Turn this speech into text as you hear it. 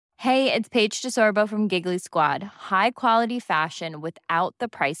Hey, it's Paige DeSorbo from Giggly Squad. High quality fashion without the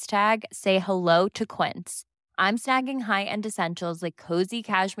price tag. Say hello to Quince. I'm snagging high-end essentials like cozy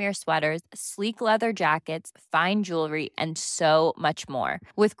cashmere sweaters, sleek leather jackets, fine jewelry, and so much more.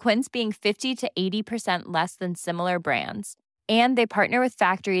 With Quince being 50 to 80% less than similar brands. And they partner with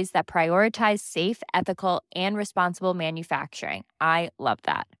factories that prioritize safe, ethical, and responsible manufacturing. I love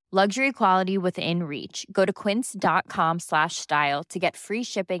that. Luxury quality within reach. Go to quince.com/style to get free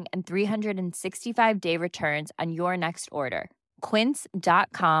shipping and 365-day returns on your next order.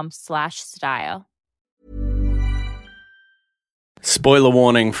 Quince.com/style. Spoiler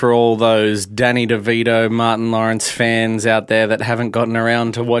warning for all those Danny DeVito, Martin Lawrence fans out there that haven't gotten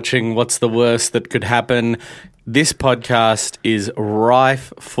around to watching What's the Worst That Could Happen. This podcast is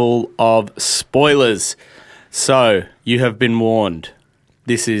rife full of spoilers. So, you have been warned.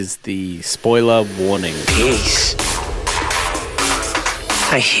 This is the spoiler warning. Peace.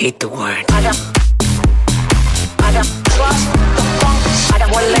 I hate the word. I got trust the funk. I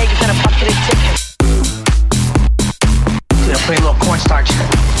got one leg and a bucket of chicken. Dude, I put a little cornstarch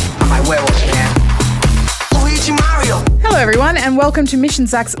on my huevos, man. Luigi Mario. Hello everyone and welcome to Mission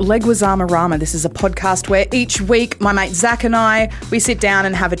Zach's Leguizamo-rama. This is a podcast where each week my mate Zach and I, we sit down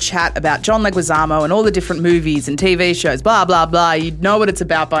and have a chat about John Leguizamo and all the different movies and TV shows, blah, blah, blah. You know what it's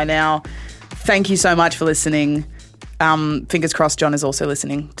about by now. Thank you so much for listening. Fingers crossed John is also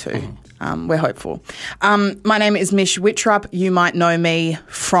listening too. We're hopeful. My name is Mish Wittrup. You might know me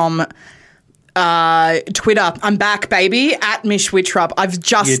from Twitter. I'm back, baby, at Mish Wittrup. I've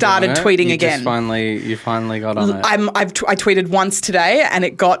just started tweeting again. You finally got on it. I tweeted once today and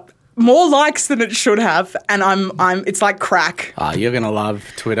it got more likes than it should have, and it's like crack. You're gonna love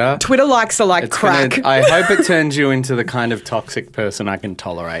Twitter. Twitter likes are like crack. I hope it turns you into the kind of toxic person I can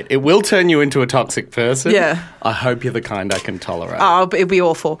tolerate. It will turn you into a toxic person. Yeah. I hope you're the kind I can tolerate. Oh, it'd be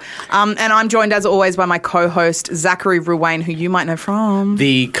awful. And I'm joined as always by my co-host Zachary Ruane, who you might know from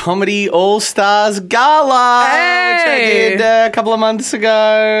the Comedy All-Stars Gala, which I did a couple of months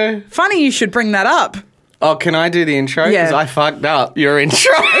ago. Funny you should bring that up. Oh, can I do the intro? Yeah. Because I fucked up your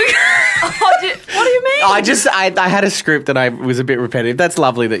intro. What do you mean? I had a script that I was a bit repetitive. That's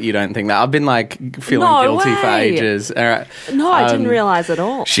lovely that you don't think that. I've been feeling guilty for ages. All right. No, I didn't realise at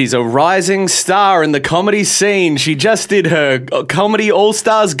all. She's a rising star in the comedy scene. She just did her Comedy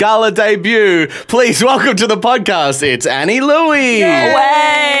All-Stars Gala debut. Please welcome to the podcast. It's Annie Louie.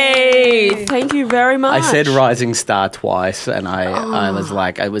 Way! Thank you very much. I said rising star twice, and I was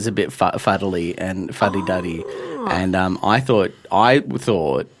like, I was a bit fuddly and fuddy-duddy. And I thought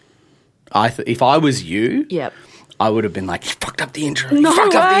if I was you, yep, I would have been like, you fucked up the intro. No way.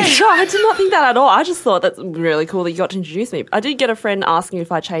 No, I did not think that at all. I just thought that's really cool that you got to introduce me. I did get a friend asking if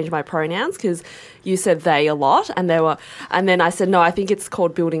I changed my pronouns because you said they a lot, and then I said no. I think it's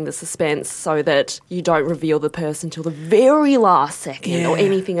called building the suspense so that you don't reveal the person till the very last second or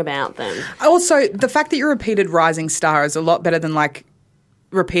anything about them. Also, the fact that you repeated rising star is a lot better than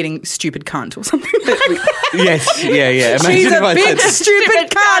repeating stupid cunt or something. Yes, yeah. Imagine She's a big said, stupid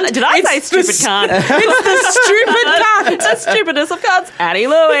cunt. Did I say stupid cunt? It's the stupid cunt. The stupidest of cunts. Annie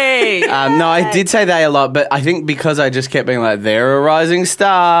Louie. No, I did say they a lot, but I think because I just kept being like, they're a rising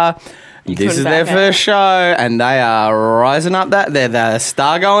star. This is their first show, and they are rising up. They're the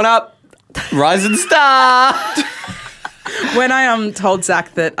star going up. Rising star. When I told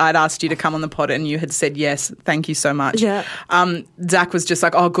Zach that I'd asked you to come on the pod and you had said yes, thank you so much. Yeah. Zach was just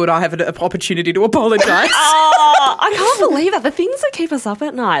like, oh, good, I have an opportunity to apologise. I can't believe that. The things that keep us up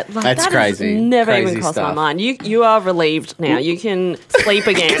at night. That's crazy. Never crazy even crossed stuff. my mind. You are relieved now. You can sleep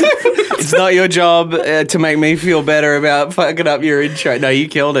again. It's not your job to make me feel better about fucking up your intro. No, you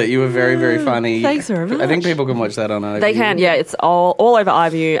killed it. You were very, very funny. Thanks very much. I think people can watch that on iView. They can, yeah. It's all over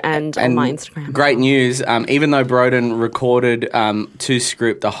iView and on my Instagram. Great news. Even though Broden recorded to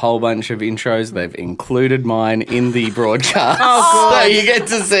script a whole bunch of intros, they've included mine in the broadcast. Oh, good. So you get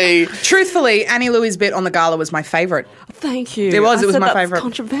to see. Truthfully, Annie Louie's bit on the gala was my favourite. Thank you. It was my that's favourite.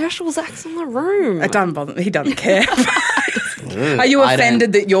 Controversial. Zach's in the room. It doesn't bother me. He doesn't care. Are you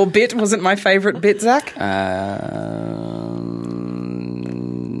offended that your bit wasn't my favourite bit, Zach? No.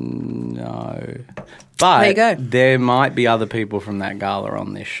 But there you go. There might be other people from that gala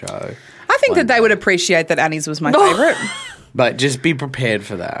on this show. I think that they would appreciate that Annie's was my favourite. But just be prepared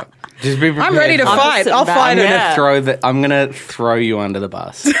for that. Just be prepared. I'm ready to fight. I'll fight it. I'm gonna throw you under the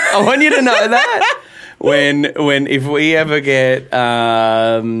bus. I want you to know that. If we ever get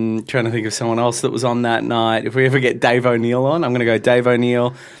trying to think of someone else that was on that night, if we ever get Dave O'Neill on, I'm gonna go Dave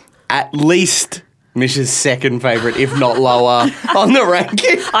O'Neill. At least Mish's second favourite, if not lower, on the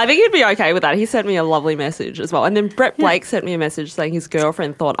ranking. I think he'd be okay with that. He sent me a lovely message as well. And then Brett Blake sent me a message saying his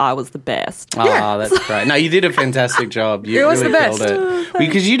girlfriend thought I was the best. Oh, that's great. No, you did a fantastic job. You It was really the best. killed it.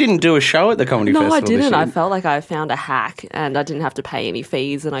 Because you didn't do a show at the Comedy No, Festival I this didn't. year. I felt like I found a hack and I didn't have to pay any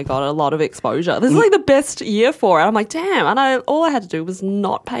fees and I got a lot of exposure. This is like the best year for it. I'm like, damn. And all I had to do was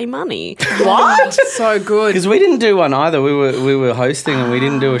not pay money. What? So good. Because we didn't do one either. We were hosting and we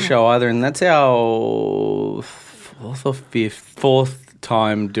didn't do a show either. And that's our fourth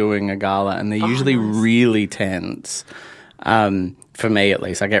time doing a gala. And they're usually really tense. For me, at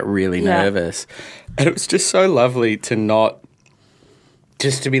least. I get really nervous. And it was just so lovely to not...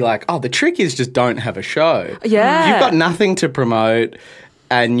 Just to be like, oh, the trick is just don't have a show. Yeah. You've got nothing to promote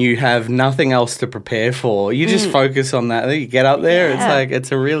and you have nothing else to prepare for. You just focus on that. You get up there, it's like,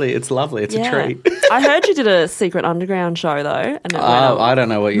 it's lovely. It's a treat. I heard you did a Secret Underground show, though. And it went Oh, on. I don't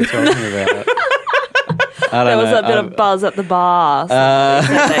know what you're talking about. I There don't was know. a bit of buzz at the bar.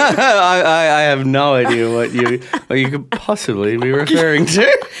 I have no idea what you could possibly be referring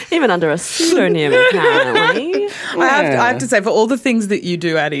to. Even under a pseudonym, apparently. I have to say, for all the things that you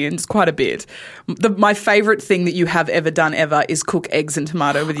do, Addie, and it's quite a bit, my favourite thing that you have ever done is cook eggs and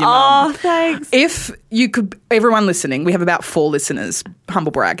tomato with your mum. Oh, thanks. If you could, everyone listening, we have about 4 listeners,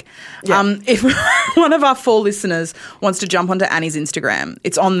 humble brag. If one of our 4 listeners wants to jump onto Annie's Instagram,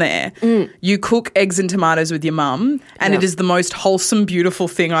 it's on there. You cook eggs and tomatoes with your mum, and it is the most wholesome, beautiful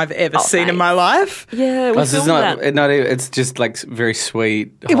thing I've ever seen in my life. Yeah, we This is filmed that. it's just like very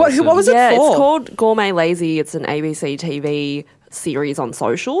sweet. What was it Yeah, for? it's called Gourmet Lazy. It's an ABC TV series on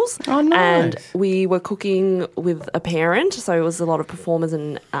socials. Oh, nice. And we were cooking with a parent, so it was a lot of performers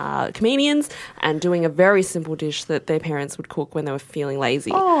and comedians, and doing a very simple dish that their parents would cook when they were feeling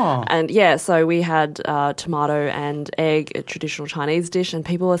lazy. Oh. And yeah, so we had tomato and egg, a traditional Chinese dish, and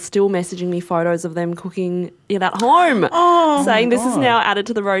people are still messaging me photos of them cooking it at home, saying this is now added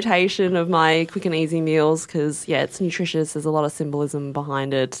to the rotation of my quick and easy meals because, yeah, it's nutritious. There's a lot of symbolism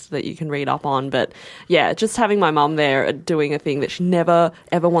behind it that you can read up on. But yeah, just having my mum there doing a thing that she never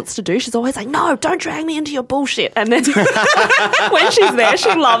ever wants to do. She's always like, no, don't drag me into your bullshit. And then when she's there,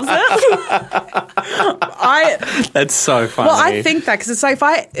 she loves it. That's so funny. Well, I think that because it's like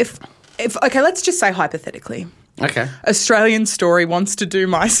if okay, let's just say hypothetically, Okay. Australian Story wants to do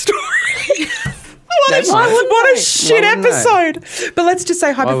my story. That's What nice. a shit Why wouldn't they? episode! But let's just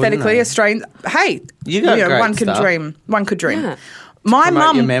say hypothetically, they? Australian. Hey, You got great one could stuff. dream. One could dream. Yeah. My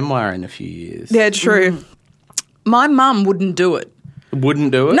Promote your mum. memoir in a few years. Yeah, true. My mum wouldn't do it.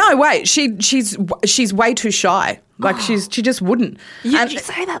 Wouldn't do it? No, wait. She's way too shy. Like she just wouldn't. You And-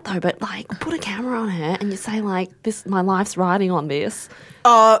 say that though, but like put a camera on her and you say like, "This, my life's riding on this.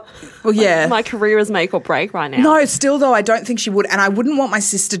 well, yeah. My career is make or break right now." No, still though, I don't think she would, and I wouldn't want my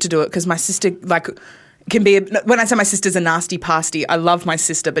sister to do it because my sister can be. When I say my sister's a nasty pasty, I love my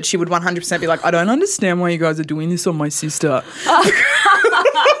sister, but she would 100% be like, I don't understand why you guys are doing this on my sister.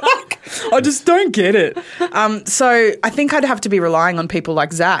 I just don't get it. So I think I'd have to be relying on people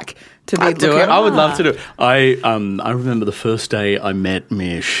like Zach to be I'd do looking- it. I would love to do it. I remember the first day I met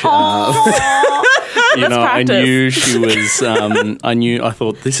Mish. You know, I practice. knew she was. I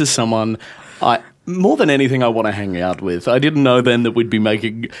thought this is someone. More than anything, I want to hang out with. I didn't know then that we'd be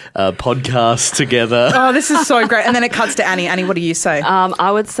making podcasts together. Oh, this is so great. And then it cuts to Annie. Annie, what do you say?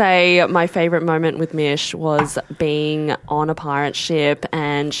 I would say my favourite moment with Mish was being on a pirate ship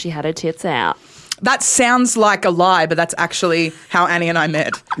and she had her tits out. That sounds like a lie, but that's actually how Annie and I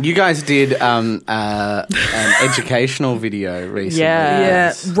met. You guys did an educational video recently. Yeah.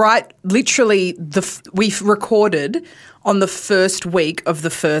 Yeah, right. Literally, we recorded on the first week of the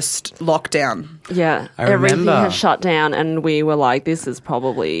first lockdown. Yeah, I everything remember. had shut down and we were like, this is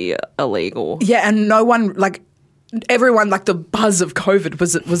probably illegal. Yeah, and no one everyone, the buzz of COVID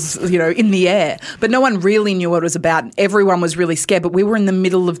was in the air, but no one really knew what it was about. Everyone was really scared, but we were in the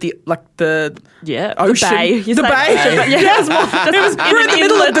middle of the Yeah, ocean, the bay. You the say bay. ocean, but yeah, it was more, We're in the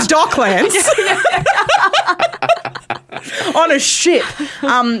middle of the docklands. On a ship,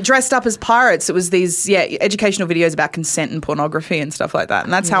 dressed up as pirates. It was these educational videos about consent and pornography and stuff like that,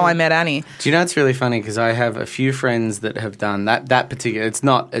 and that's how I met Annie. Do you know it's really funny because I have a few friends that have done that particular. It's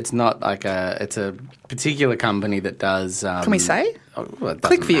not like it's a particular company that does. Can we say? Well, it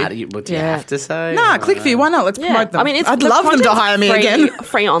Click doesn't for you. matter. What do you Yeah. have to say? Nah, ClickView. Why not? Let's promote them. I mean, I'd the love them to content's hire me free, again.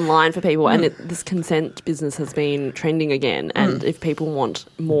 Free online for people, and this consent business has been trending again. And if people want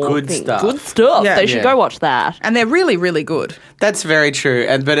more Good stuff. Yeah. they should Yeah. go watch that. And they're really, really good. That's very true,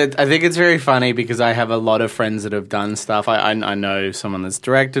 but I think it's very funny because I have a lot of friends that have done stuff. I know someone that's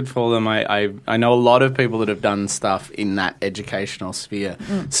directed for them. I know a lot of people that have done stuff in that educational sphere.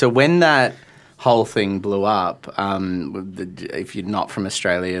 So when that whole thing blew up, if you're not from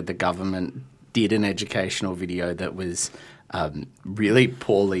Australia, the government did an educational video that was really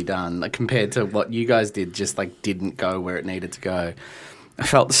poorly done, like, compared to what you guys did, just like didn't go where it needed to go. I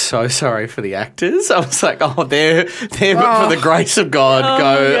felt so sorry for the actors. I was like, oh, they're but for the grace of God,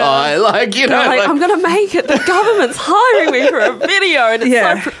 I, like, you know. Like, I'm going to make it. The government's hiring me for a video and it's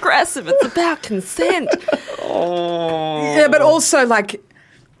Yeah. so progressive. It's about consent. Yeah, but also, like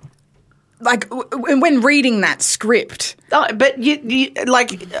when reading that script. Oh, but you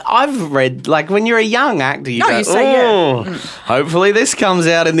like, I've read, like, when you're a young actor, you No, go, you say, hopefully this comes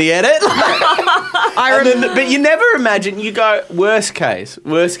out in the edit. But you never imagine, you go, worst case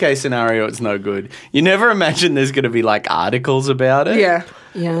scenario, it's no good. You never imagine there's going to be, like, articles about it. Yeah.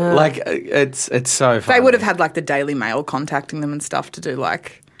 Yeah. Like, it's so funny. They would have had, like, the Daily Mail contacting them and stuff to do,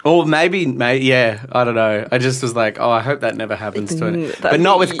 like... Or maybe, yeah, I don't know. I just was like, oh, I hope that never happens to it. But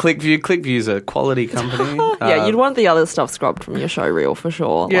not with ClickView. ClickView's a quality company. Yeah, you'd want the other stuff scrubbed from your show reel for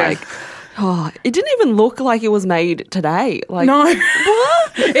sure. Yeah. Like, it didn't even look like it was made today. Like, No.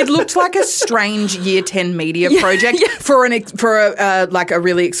 It looked like a strange Year 10 media project for a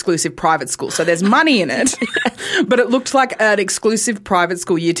really exclusive private school. So there's money in it, but it looked like an exclusive private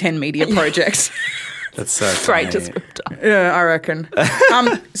school Year 10 media project. That's so great funny. descriptor. Yeah, I reckon.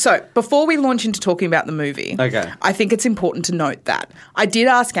 So before we launch into talking about the movie, Okay. I think it's important to note that I did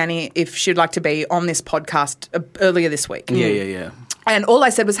ask Annie if she'd like to be on this podcast earlier this week. Yeah. And all I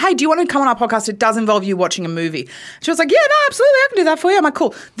said was, hey, do you want to come on our podcast? It does involve you watching a movie. She was like, yeah, no, absolutely. I can do that for you. I'm like,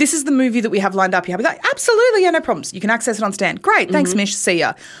 cool. This is the movie that we have lined up here. I'm like, absolutely. Yeah, no problems. You can access it on Stan. Great. Thanks, Mish. See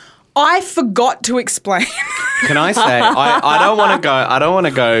ya. I forgot to explain. Can I say, I don't want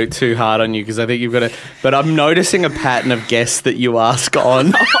to go too hard on you because I think you've got to, but I'm noticing a pattern of guests that you ask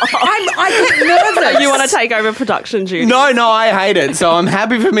on. I get nervous. You want to take over production duties? No, I hate it. So I'm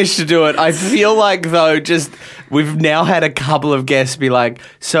happy for Mish to do it. I feel like, though, we've now had a couple of guests be like,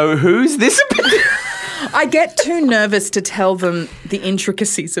 so who's this about? I get too nervous to tell them the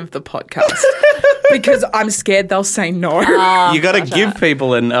intricacies of the podcast because I'm scared they'll say no. You got to give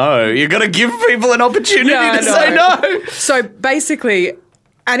people a no. You got to give people an opportunity to say no. So basically,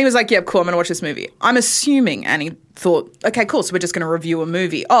 Annie was like, yeah, cool, I'm going to watch this movie. I'm assuming Annie thought, okay, cool, so we're just going to review a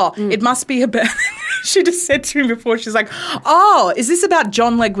movie. Oh, it must be about... She just said to me before, she's like, oh, is this about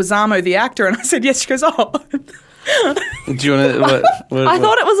John Leguizamo, the actor? And I said, yes. She goes, oh... Do you want to? I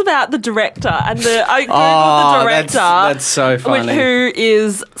thought it was about the director, and I googled the director. That's so funny. Who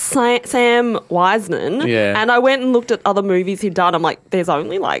is Sam Wiseman? Yeah. And I went and looked at other movies he'd done. I'm like, there's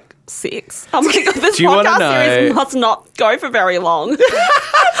only like 6. I'm like, this Do you wanna podcast know- series must not go for very long.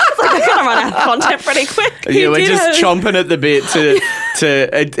 It's like they're gonna run out of content pretty quick. Yeah, we're just chomping at the bit to.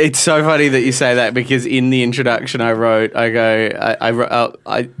 It's so funny that you say that because in the introduction I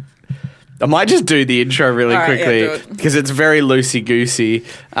might just do the intro really All right, yeah, quickly do it. because it's very loosey-goosey.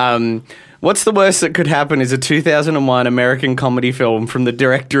 What's the Worst That Could Happen is a 2001 American comedy film from the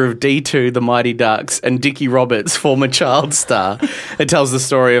director of D2, The Mighty Ducks, and Dickie Roberts, former child star. It tells the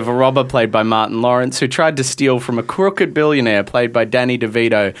story of a robber played by Martin Lawrence who tried to steal from a crooked billionaire played by Danny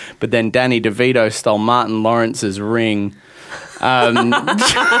DeVito, but then Danny DeVito stole Martin Lawrence's ring. John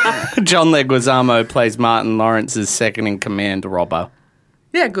Leguizamo plays Martin Lawrence's second-in-command robber.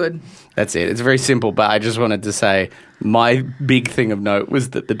 Yeah, good. That's it. It's very simple, but I just wanted to say my big thing of note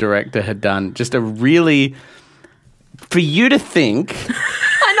was that the director had done just a really... For you to think...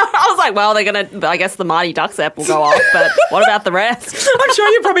 I know. I was like, well, they're gonna. I guess the Mighty Ducks app will go off, but what about the rest? I'm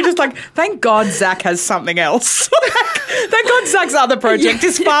sure you're probably just like, thank God Zach has something else. Thank God Zach's other project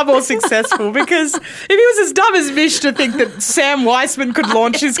is far more successful because if he was as dumb as Mish to think that Sam Weissman could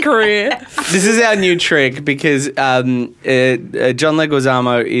launch his career. This is our new trick because John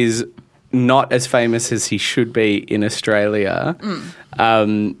Leguizamo is not as famous as he should be in Australia.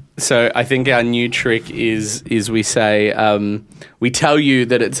 So I think our new trick is we say, we tell you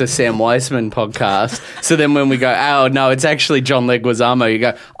that it's a Sam Weissman podcast. So then when we go, oh, no, it's actually John Leguizamo, you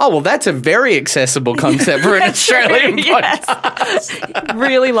go, oh, well, that's a very accessible concept for an Australian podcast.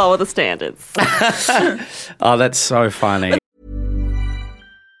 Really lower the standards. Oh, that's so funny.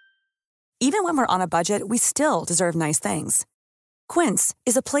 Even when we're on a budget, we still deserve nice things. Quince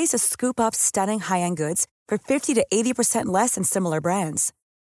is a place to scoop up stunning high-end goods for 50 to 80% less than similar brands.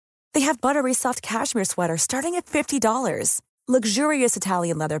 They have buttery soft cashmere sweaters starting at $50, luxurious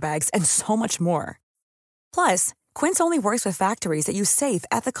Italian leather bags, and so much more. Plus, Quince only works with factories that use safe,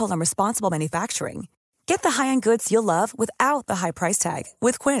 ethical, and responsible manufacturing. Get the high-end goods you'll love without the high price tag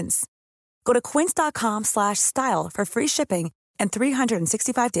with Quince. Go to quince.com/style for free shipping and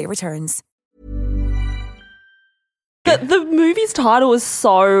 365-day returns. The movie's title is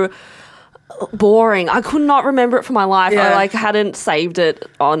so boring. I could not remember it for my life. Yeah. I hadn't saved it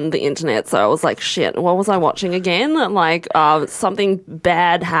on the internet, so I was like, shit, what was I watching again? Something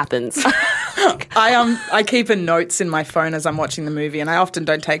bad happens. I keep a notes in my phone as I'm watching the movie, and I often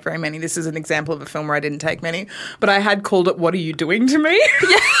don't take very many. This is an example of a film where I didn't take many, but I had called it "What Are You Doing to Me?"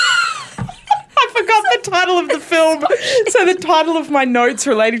 Yeah. I forgot the title of the film, so the title of my notes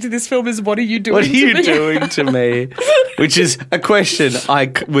relating to this film is "What Are You Doing What are to you Me?" doing to me? Which is a question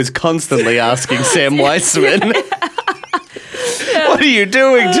I was constantly asking Sam Weissman. What are you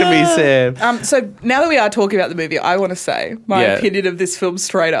doing to me, Sam? So now that we are talking about the movie, I want to say my opinion of this film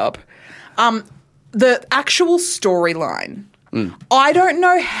straight up. The actual storyline, I don't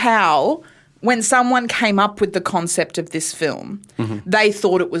know how, when someone came up with the concept of this film, they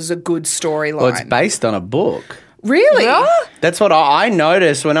thought it was a good storyline. Well, it's based on a book. Really? That's what I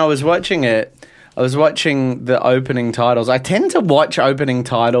noticed when I was watching it. I was watching the opening titles. I tend to watch opening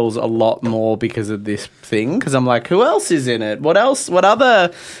titles a lot more because of this thing, because I'm like, who else is in it? What else? What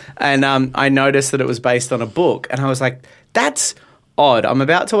other? And I noticed that it was based on a book, and I was like, that's odd. I'm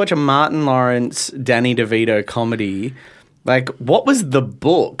about to watch a Martin Lawrence, Danny DeVito comedy. Like, what was the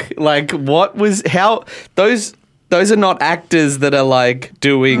book? Like, what was how those are not actors that are like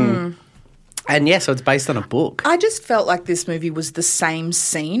doing. And yeah, so it's based on a book. I just felt like this movie was the same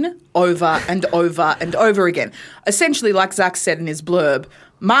scene over and over and over again. Essentially, like Zach said in his blurb,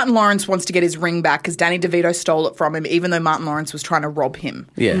 Martin Lawrence wants to get his ring back because Danny DeVito stole it from him, even though Martin Lawrence was trying to rob him.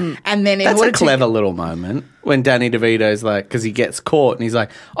 Yeah. And then That's a clever little moment when Danny DeVito's like, because he gets caught and he's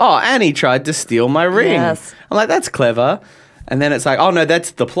like, oh, and he tried to steal my ring. Yes. I'm like, that's clever. And then it's like, oh, no,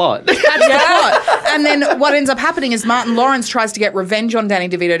 that's the plot. That's the plot. And then what ends up happening is Martin Lawrence tries to get revenge on Danny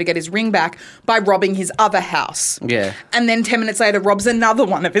DeVito to get his ring back by robbing his other house. Yeah. And then 10 minutes later robs another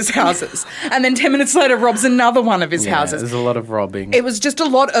one of his houses. And then 10 minutes later robs another one of his houses. There's a lot of robbing. It was just a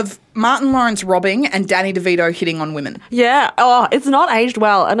lot of Martin Lawrence robbing and Danny DeVito hitting on women. Yeah. Oh, it's not aged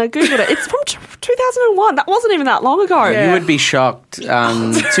well. And I Googled it. It's from 2001. That wasn't even that long ago. Yeah. You would be shocked.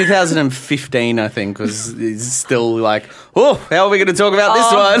 2015, I think, is still like, oh, how are we going to talk about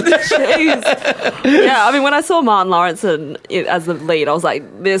this one? Jeez. Yeah, I mean, when I saw Martin Lawrence as the lead, I was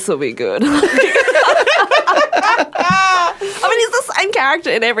like, this will be good. I mean, he's the same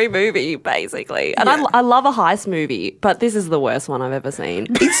character in every movie, basically. And I love a heist movie, but this is the worst one I've ever seen.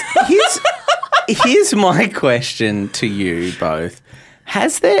 Here's my question to you both.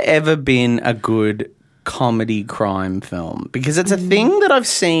 Has there ever been a good comedy crime film? Because it's a thing that I've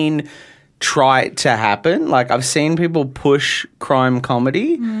seen try to happen. Like, I've seen people push crime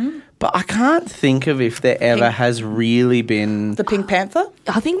comedy, but I can't think of if there ever has really been. The Pink Panther?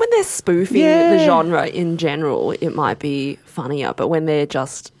 I think when they're spoofing the genre in general, it might be funnier, but when they're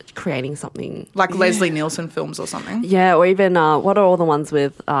just creating something Like Leslie Nielsen films or something? yeah, or even what are all the ones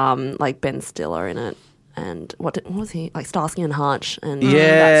with like Ben Stiller in it? And what was he like? Starsky and Hutch and that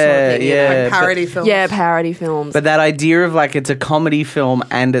sort of thing. Like parody films. Yeah, parody films. But that idea of like it's a comedy film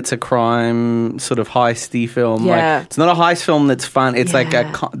and it's a crime sort of heisty film. Yeah. Like, it's not a heist film that's fun. It's like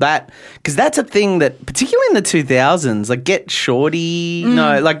that because that's a thing that particularly in the 2000s, like Get Shorty.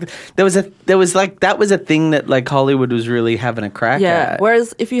 No, like that was a thing that like Hollywood was really having a crack at.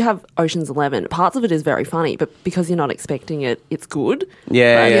 Whereas if you have Ocean's 11, parts of it is very funny, but because you're not expecting it, it's good.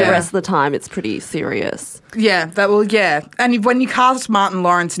 Yeah, but yeah. the rest of the time, it's pretty serious. Yeah, and when you cast Martin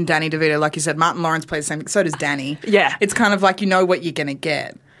Lawrence and Danny DeVito, like you said, Martin Lawrence plays the same thing, so does Danny. Yeah. It's kind of like you know what you're going to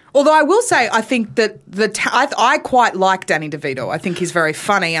get. Although I will say, I think that I quite like Danny DeVito. I think he's very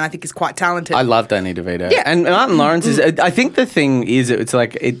funny and I think he's quite talented. I love Danny DeVito. Yeah. And Martin Lawrence is, I think the thing is, it's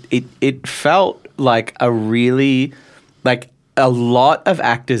like, it felt like a really, like a lot of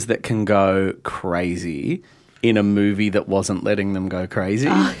actors that can go crazy in a movie that wasn't letting them go crazy.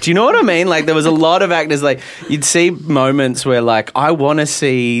 Do you know what I mean? Like there was a lot of actors, like you'd see moments where like, I want to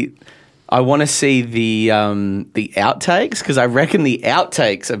see the outtakes because I reckon the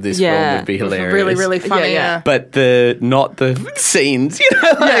outtakes of this film would be hilarious. Really, really funny. Yeah. But not the scenes, you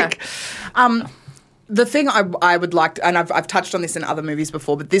know, like. The thing I would like to, and I've touched on this in other movies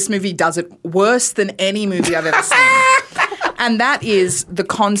before, but this movie does it worse than any movie I've ever seen. And that is the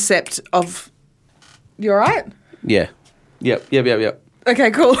concept of. You all right? Yeah. Yep. Okay,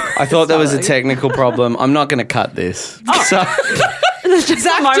 cool. I thought there was a technical problem. I'm not going to cut this. So.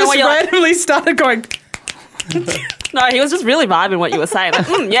 Zach just randomly started going. No, he was just really vibing what you were saying. Like,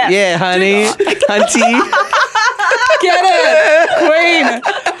 yeah. Yeah, honey. Hunty. Get it,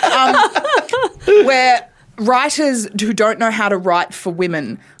 Queen. Where writers who don't know how to write for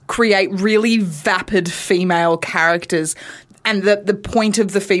women create really vapid female characters. and the point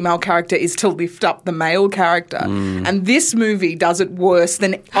of the female character is to lift up the male character. And this movie does it worse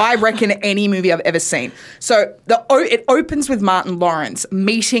than I reckon any movie I've ever seen. So it opens with Martin Lawrence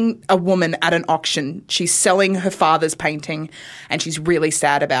meeting a woman at an auction. She's selling her father's painting and she's really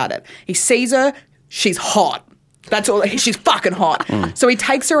sad about it. He sees her, she's hot. That's all. She's fucking hot. So he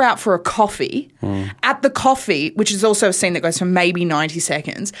takes her out for a coffee. At the coffee, which is also a scene that goes for maybe 90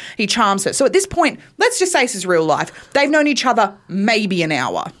 seconds, he charms her. So at this point, let's just say this is real life. They've known each other maybe an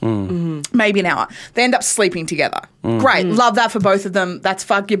hour. Maybe an hour. They end up sleeping together. Great. Love that for both of them. That's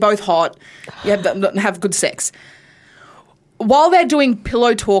fuck. You're both hot. You have good sex. While they're doing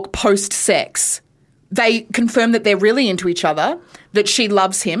pillow talk post-sex, they confirm that they're really into each other, that she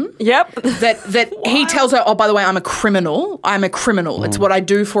loves him. Yep. That he tells her, oh, by the way, I'm a criminal. I'm a criminal. It's what I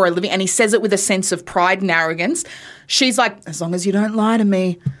do for a living. And he says it with a sense of pride and arrogance. She's like, as long as you don't lie to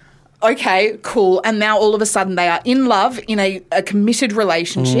me. Okay, cool. And now all of a sudden they are in love in a committed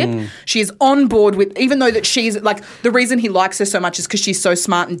relationship. She is on board with, even though that she's like, the reason he likes her so much is because she's so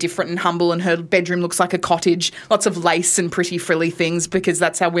smart and different and humble and her bedroom looks like a cottage, lots of lace and pretty frilly things because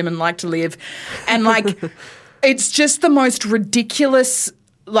that's how women like to live. And like, it's just the most ridiculous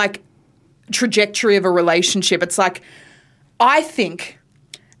like trajectory of a relationship. It's like, I think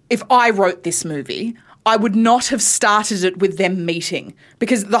if I wrote this movie, I would not have started it with them meeting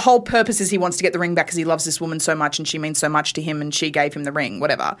because the whole purpose is he wants to get the ring back because he loves this woman so much and she means so much to him and she gave him the ring,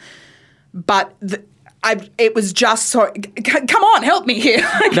 whatever. But it was just so – come on, help me here.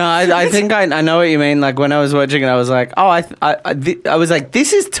 No, I think I know what you mean. Like when I was watching it, I was like, oh, I was like,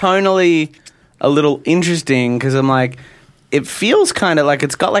 this is tonally a little interesting because I'm like – it feels kind of like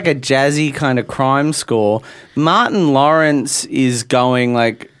it's got like a jazzy kind of crime score. Martin Lawrence is going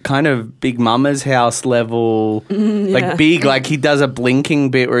like kind of Big Mama's House level, like big, like he does a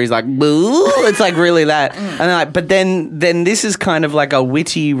blinking bit where he's like, boo. It's like really that. And like, but then this is kind of like a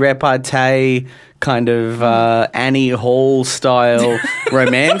witty repartee kind of Annie Hall style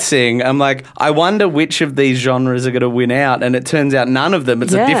romancing. I'm like, I wonder which of these genres are going to win out. And it turns out none of them.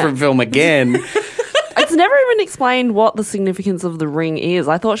 It's a different film again. It's never even explained what the significance of the ring is.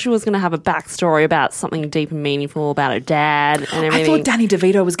 I thought she was going to have a backstory about something deep and meaningful about her dad and everything. I thought Danny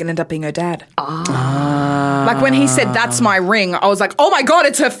DeVito was going to end up being her dad. Like when he said, that's my ring, I was like, oh my God,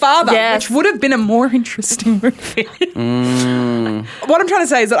 it's her father, which would have been a more interesting movie. What I'm trying to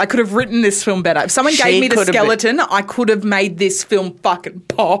say is that I could have written this film better. If someone gave me the skeleton, I could have made this film fucking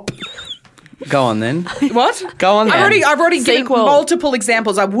pop. Go on then. What? Go on then. I've already given multiple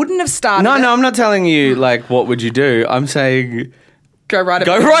examples. I wouldn't have started. No, I'm not telling you like what would you do. I'm saying go right.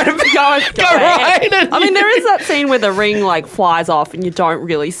 Go right. I mean, there is that scene where the ring like flies off and you don't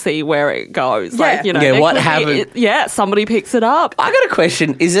really see where it goes. Yeah. Like, you know, what happened? Somebody picks it up. I got a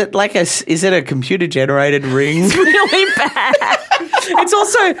question. Is it a computer generated ring? It's really bad. It's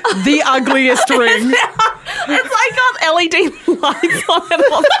also the ugliest ring. It's like got LED lights on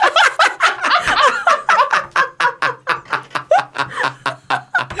it.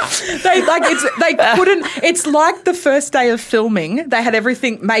 They couldn't. It's like the first day of filming. They had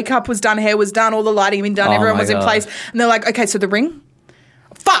everything. Makeup was done, hair was done, all the lighting had been done. Everyone was in place, and they're like, "Okay, so the ring."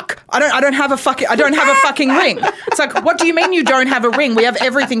 Fuck! I don't have a fucking ring. It's like, what do you mean you don't have a ring? We have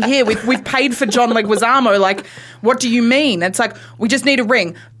everything here. We've paid for John Leguizamo. Like, what do you mean? It's like we just need a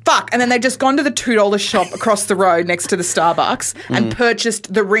ring. Fuck. And then they've just gone to the $2 shop across the road next to the Starbucks and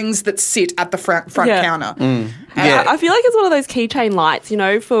purchased the rings that sit at the front counter. I feel like it's one of those keychain lights, you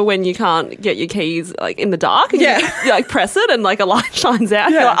know, for when you can't get your keys like in the dark. And you like press it and like a light shines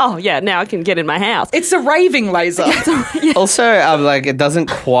out. You're like, oh yeah, now I can get in my house. It's a raving laser. Also, like it doesn't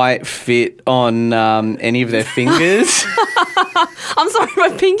quite fit on any of their fingers. I'm sorry, my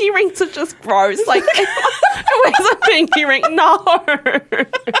pinky rings are just gross. Like, where's a pinky ring? No.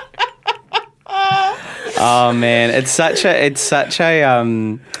 Oh man, it's such a it's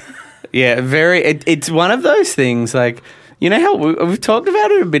one of those things, like, you know how we've talked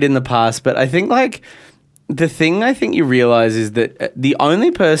about it a bit in the past, but I think like the thing I think you realize is that the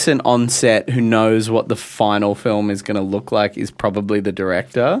only person on set who knows what the final film is going to look like is probably the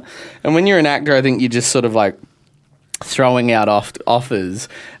director. And when you're an actor, I think you just sort of like throwing out offers.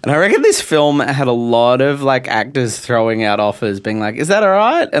 And I reckon this film had a lot of like actors throwing out offers being like, is that all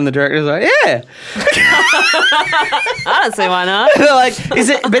right? And the director's like, yeah. I don't see why not. They're like, is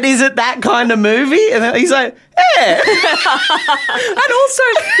it that kind of movie? And he's like, yeah. And also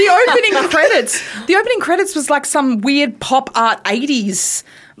the opening credits was like some weird pop art 80s.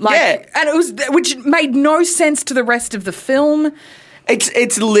 And it was, which made no sense to the rest of the film.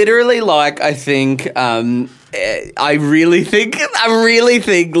 It's literally like I think I really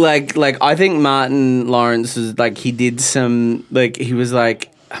think like I think Martin Lawrence is like he did some like he was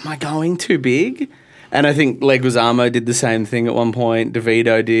like, am I going too big? And I think Leguizamo did the same thing at one point.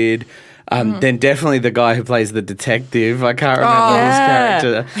 DeVito did. Then definitely the guy who plays the detective. I can't remember his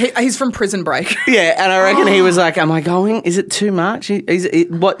character. He's from Prison Break. Yeah, and I reckon he was like, "Am I going? Is it too much?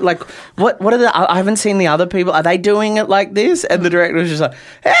 What are the? I haven't seen the other people. Are they doing it like this?" And the director was just like,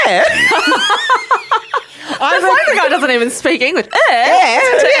 "Yeah." It's like the guy doesn't even speak English.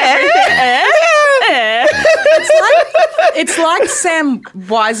 It's like Sam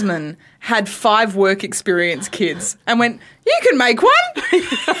Wiseman had 5 work experience kids and went, you can make one.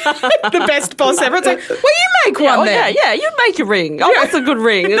 The best boss ever. It's like, well, you make one then. Yeah, you make a ring. Oh, that's a good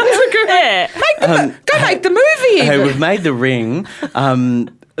ring. That's a good ring. Go make the movie. Hey, we've made the ring.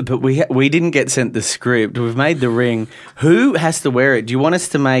 But we didn't get sent the script. We've made the ring. Who has to wear it? Do you want us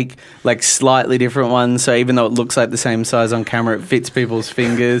to make like slightly different ones so even though it looks like the same size on camera, it fits people's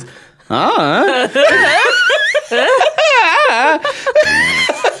fingers?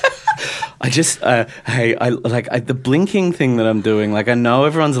 I just, the blinking thing that I'm doing, like I know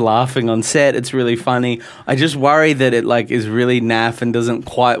everyone's laughing on set, it's really funny. I just worry that it like is really naff and doesn't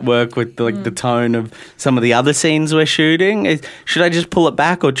quite work with the tone of some of the other scenes we're shooting. Should I just pull it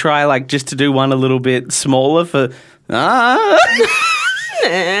back or try like just to do one a little bit smaller for...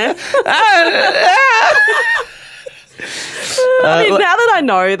 I mean, now that I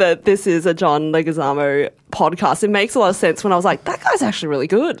know that this is a John Leguizamo podcast, it makes a lot of sense when I was like, that guy's actually really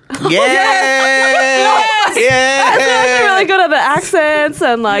good. Yeah! He's actually really good at the accents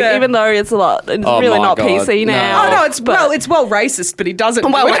and like, even though it's really not God. PC now. Oh, no, it's well racist, but he does it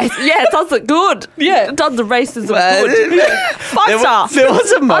Well, good. yeah, it does it good. Yeah. It does the racism good. 5 star. There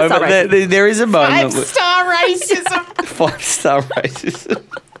was a moment. 5-star racism. There is a moment. 5-star racism. 5-star racism.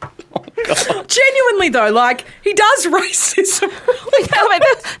 Genuinely though, like he does racism. I mean,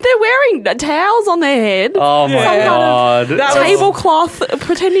 they're wearing towels on their head. Oh my God. Tablecloth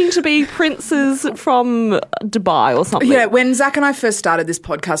pretending to be princes from Dubai or something. Yeah, when Zach and I first started this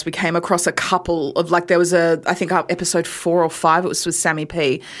podcast, we came across a couple of like there was I think episode 4 or 5. It was with Sammy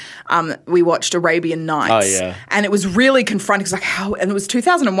P. We watched Arabian Nights. Oh yeah, and it was really confronting. It was like how, and it was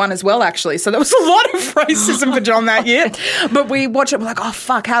 2001 as well, actually. So there was a lot of racism for John that year. But we watch it, we're like, oh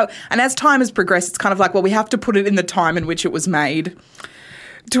fuck, how? And as time has progressed, it's kind of like, well, we have to put it in the time in which it was made.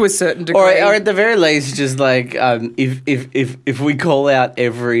 To a certain degree, or at the very least, just like if we call out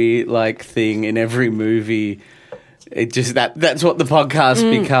every like thing in every movie, it just that's what the podcast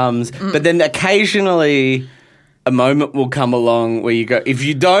becomes. But then occasionally, a moment will come along where you go, if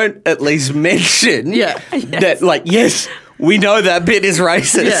you don't at least mention that, like, yes, we know that bit is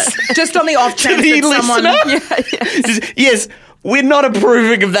racist. Yeah. Just on the off chance the that someone, yes, we're not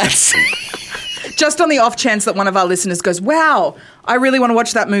approving of that scene. Just on the off chance that one of our listeners goes, wow, I really want to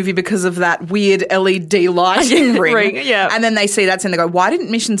watch that movie because of that weird LED lighting ring. Yeah. And then they see that scene and they go, why didn't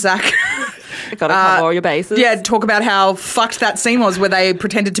Mission Zach Got to cover all your bases. Yeah, talk about how fucked that scene was where they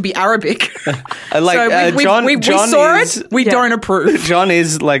pretended to be Arabic. John we saw it. We don't approve. John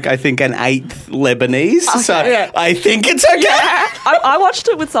is like, I think, an 8th Lebanese, so I think it's okay. I watched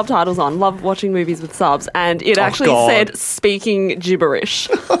it with subtitles on. Love watching movies with subs, and it actually said speaking gibberish.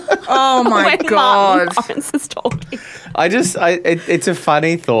 Oh my God. Martin Lawrence is talking. It's a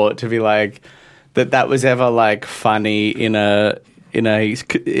funny thought to be like that was ever like funny in a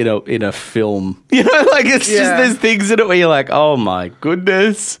film. You know, like it's just there's things in it where you're like, oh my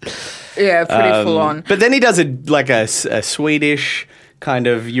goodness. Yeah, pretty full on. But then he does a Swedish kind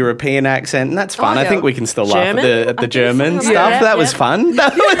of European accent, and that's fun. I think we can still laugh at the German stuff. That was fun.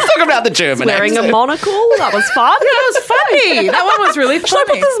 Let's talk about the German wearing accent. a monocle. That was fun. That was funny. That one was really funny. Should I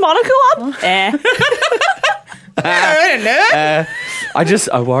put this monocle on?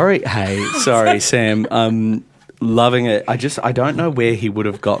 I worry. Hey, sorry, Sam. Loving it. I don't know where he would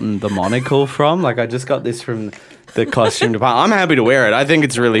have gotten the monocle from. Like, I just got this from the costume department. I'm happy to wear it. I think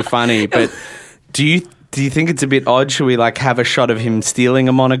it's really funny. But do you think it's a bit odd? Should we like have a shot of him stealing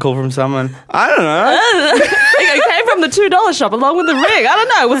a monocle from someone? I don't know. It came from the $2 shop along with the ring. I don't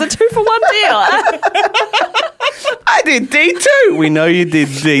know. It was a 2-for-1 deal. I did D2. We know you did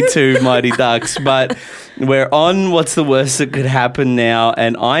D2, Mighty Ducks, but we're on What's the Worst That Could Happen now,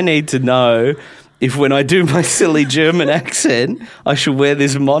 and I need to know if when I do my silly German accent, I should wear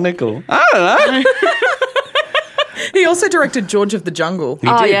this monocle. I don't know. He also directed George of the Jungle. He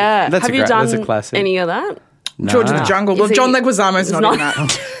did. Yeah. That's Have you that's a done classic. any of that? No. George of the Jungle. Well, Is he- John Leguizamo's not in that.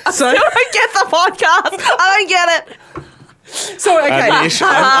 So, I don't get the podcast. I don't get it. so okay. Ish,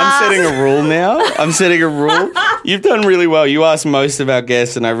 I'm setting a rule now. I'm setting a rule. You've done really well. You asked most of our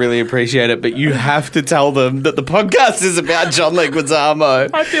guests, and I really appreciate it. But you have to tell them that the podcast is about John Leguizamo.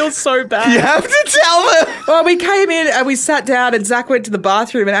 I feel so bad. You have to tell them. Well, we came in and we sat down, and Zach went to the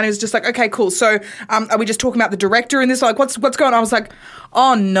bathroom, and Annie was just like, "Okay, cool. So, are we just talking about the director in this? Like, what's going on?" I was like,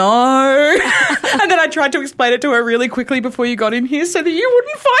 "Oh no!" And then I tried to explain it to her really quickly before you got in here, so that you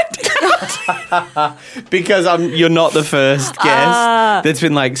wouldn't find out. Because you're not the first guest that's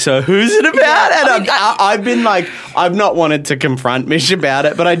been like, so who's it about? And I've been like, I've not wanted to confront Mish about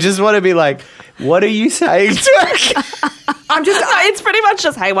it, but I just want to be like, what are you saying to her? I'm just, it's pretty much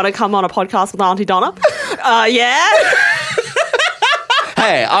just, hey, want to come on a podcast with Auntie Donna? Yeah.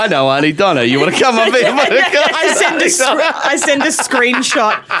 Hey, I know Auntie Donna. You want to come on? I send a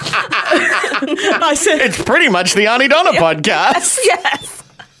screenshot. I said, it's pretty much the Auntie Donna podcast. Yes.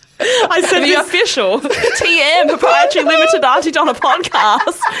 I said The official TM Proprietary Limited Auntie Donna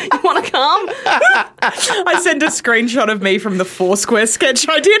podcast. You want to come? I sent a screenshot of me from the Foursquare sketch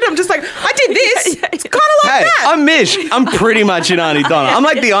I did. I'm just like, I did this. It's kind of like Hey, that. I'm Mish. I'm pretty much an Auntie Donna. I'm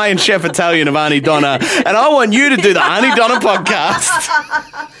like the Iron Chef Italian of Auntie Donna, and I want you to do the Auntie Donna podcast.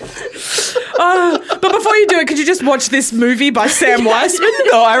 But before you do it, could you just watch this movie by Sam Weissman?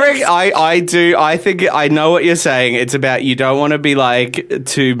 No, I reckon I do. I think I know what you're saying. It's about you don't want to be like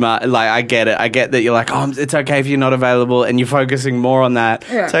too much. Like I get it. I get that you're like, oh, it's okay if you're not available, and you're focusing more on that.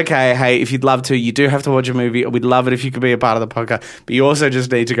 Yeah. It's okay. Hey, if you'd love to, you do have to watch a movie. We'd love it if you could be a part of the podcast. But you also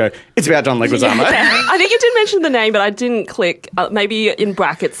just need to go. It's about John Leguizamo. I think you did mention the name, but I didn't click. Maybe in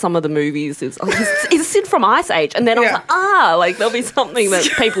brackets, some of the movies is Sid from Ice Age, and then I was like, there'll be something that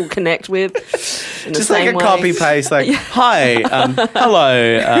people connect with. In the Just like same a way. copy paste. Like, hi,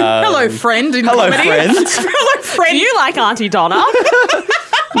 hello, Hello, friend. In hello, comedy. friend. Hello, friend. Do you like Auntie Donna?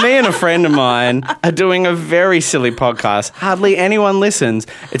 Me and a friend of mine are doing a very silly podcast. Hardly anyone listens.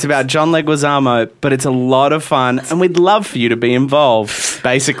 It's about John Leguizamo, but it's a lot of fun, and we'd love for you to be involved.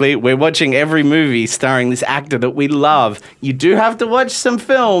 Basically, we're watching every movie starring this actor that we love. You do have to watch some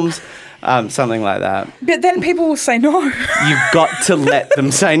films, something like that. But then people will say no. You've got to let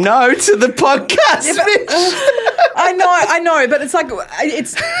them say no to the podcast. I know, but it's like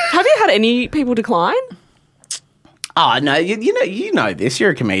it's. Have you had any people decline? Oh no, you know this.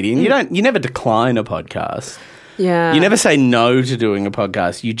 You're a comedian. You never decline a podcast. Yeah. You never say no to doing a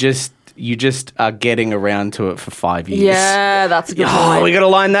podcast. You just are getting around to it for 5 years. Yeah, that's a good Oh, point. we got to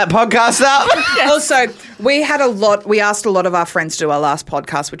line that podcast up. Also, we asked a lot of our friends to do our last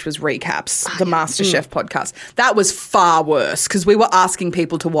podcast, which was recaps, the MasterChef podcast. That was far worse because we were asking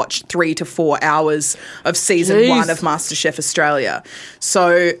people to watch 3 to 4 hours of season 1 of MasterChef Australia.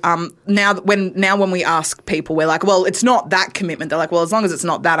 So now when we ask people, we're like, well, it's not that commitment. They're like, well, as long as it's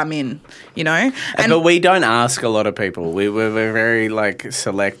not that, I'm in, you know? But we don't ask a lot of people. We're very like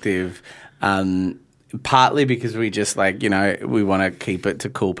selective. Partly because we just we want to keep it to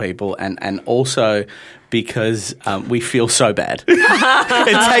cool people, and also because we feel so bad.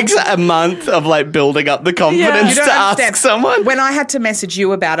 It takes a month of like building up the confidence You to don't ask understand. someone. When I had to message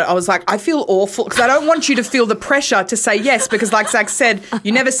you about it, I was like, I feel awful because I don't want you to feel the pressure to say yes because, like Zach said,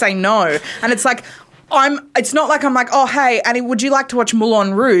 you never say no, and it's like. It's not like I'm like, oh, hey, Annie, would you like to watch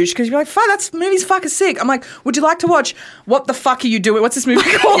Moulin Rouge? Because you're like, fuck, that movie's fucking sick. I'm like, would you like to watch What the Fuck Are You Doing? What's this movie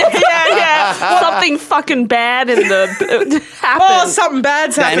called? yeah. Something fucking bad in the happened. Oh, something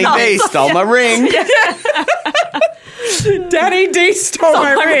bad's Danny happening. D stole my ring. Danny D stole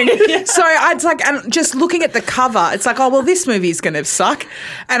my ring. So it's like, and just looking at the cover, it's like, oh, well, this movie's going to suck.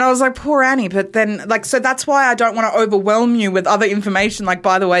 And I was like, poor Annie. But then, like, so that's why I don't want to overwhelm you with other information. Like,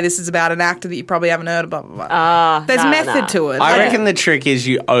 by the way, this is about an actor that you probably haven't heard of, blah, blah, blah. There's method to it. I reckon the trick is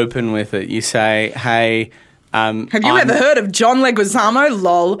you open with it. You say, hey, have you ever heard of John Leguizamo?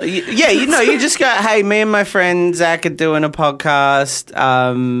 Lol. Yeah, you just go, hey, me and my friend Zach are doing a podcast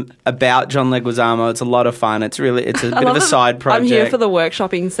about John Leguizamo. It's a lot of fun. It's a bit of a side project. I'm here for the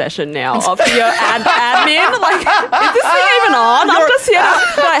workshopping session now of your admin. Like, is this thing even on? I'm just here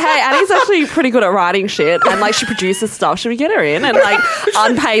to, like, hey, Annie's actually pretty good at writing shit and like she produces stuff. Should we get her in? And like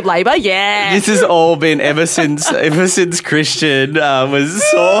unpaid labour? Yeah. This has all been ever since Christian ever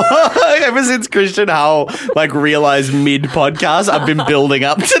since Christian Hull realized mid podcast. I've been building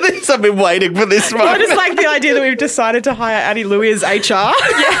up to this. I've been waiting for this I moment. just like the idea that we've decided to hire Annie Louie as HR.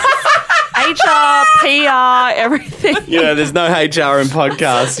 HR, PR, everything. You know, there's no HR in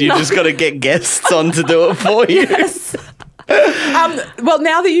podcasts. You just got to get guests on to do it for you. Yes. Well,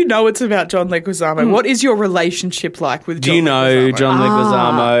 now that you know it's about John Leguizamo, what is your relationship like with John Do you know Leguizamo? John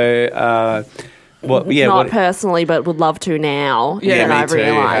Leguizamo? Not personally, but would love to now. Yeah, and me I've too,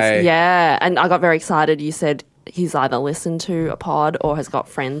 realised. hey. Yeah, and I got very excited. You said he's either listened to a pod or has got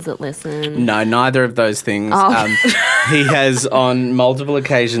friends that listen? No, neither of those things. He has on multiple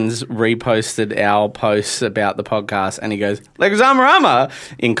occasions reposted our posts about the podcast, and he goes, Leguizamo Rama,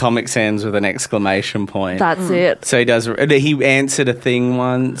 in Comic Sans with an exclamation point. That's it. So he does. He answered a thing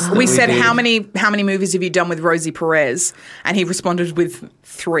once. that We said, did. how many movies have you done with Rosie Perez? And he responded with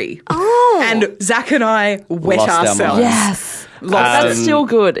 3. Oh. And Zach and I wet Lost our ourselves. minds. Yes. That's still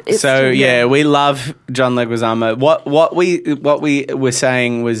good. It's So still yeah, good. we love John Leguizamo. What we were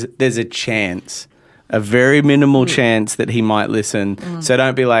saying was there's a chance, a very minimal chance that he might listen. So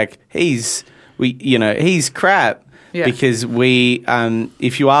don't be like he's crap. Yeah. Because we,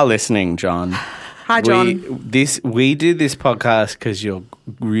 if you are listening, John, Hi, John. we do this podcast because you're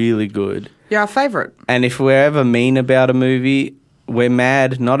really good. You're our favourite. And if we're ever mean about a movie, we're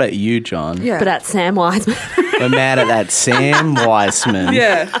mad not at you, John. Yeah. But at Sam Wiseman. We're mad at that Sam Weissman.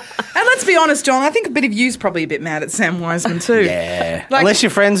 Yeah. And let's be honest, John, I think a bit of you's probably a bit mad at Sam Wiseman too. Yeah. Like- Unless you're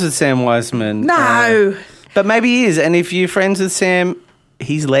friends with Sam Weissman. No. But maybe he is. And if you're friends with Sam,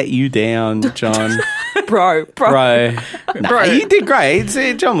 he's let you down, John. Bro. Bro. Nah, Bro. you did great.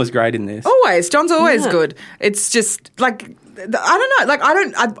 John was great in this. Always. John's always good. It's just like, I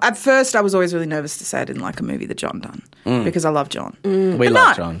don't know. At first, I was always really nervous to say I didn't like a movie that John done because I love John. We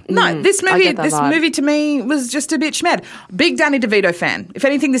love John. No, this I movie, get that this vibe. movie to me was just a bit schmed. Big Danny DeVito fan. If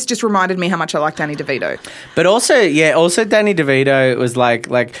anything, this just reminded me how much I like Danny DeVito. But also Danny DeVito was like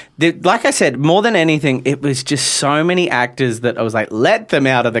I said, more than anything, it was just so many actors that I was like, let them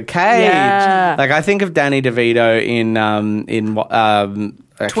out of the cage. Yeah. Like I think of Danny DeVito in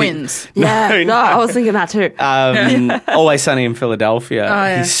Twins. Yeah. No, I was thinking that too. Always Sunny in Philadelphia.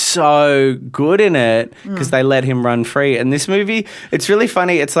 yeah. He's so good in it because they let him run free. And this movie, it's really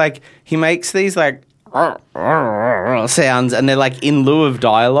funny. It's like he makes these like sounds and they're like in lieu of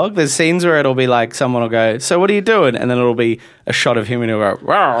dialogue. There's scenes where it'll be like someone will go, so what are you doing? And then it'll be a shot of him and he'll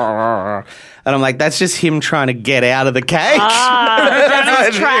go, and I'm like, that's just him trying to get out of the cage.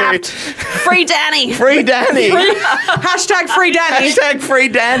 Danny's trapped. Free Danny. Free Danny. Hashtag free Danny. Hashtag free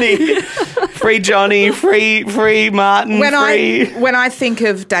Danny. Free Johnny. Free Martin. When free. I think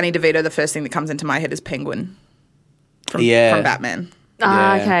of Danny DeVito, the first thing that comes into my head is Penguin from Batman.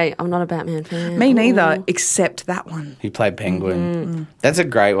 Ah, Yeah. okay. I'm not a Batman fan. Me neither, except that one. He played Penguin. That's a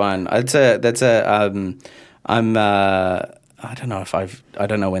great one. I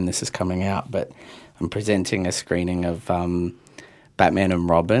don't know when this is coming out, but I'm presenting a screening of Batman and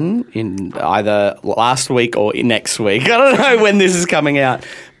Robin in either last week or next week. I don't know when this is coming out,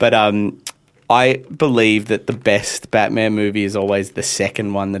 but I believe that the best Batman movie is always the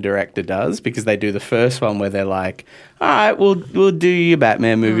second one the director does because they do the first one where they're like, all right, we'll do your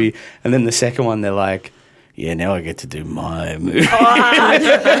Batman movie. And then the second one, they're like, yeah, now I get to do my movie. And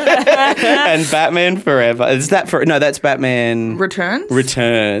Batman Forever. That's Batman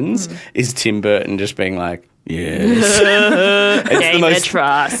Returns? is Tim Burton just being like, yes. Gain the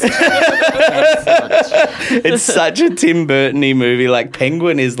trust. It's such a Tim Burton-y movie. Like,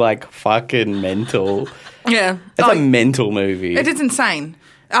 Penguin is like fucking mental. Yeah. It's a mental movie. It is insane.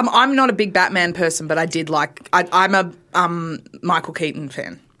 I'm not a big Batman person, but I did like... I'm a Michael Keaton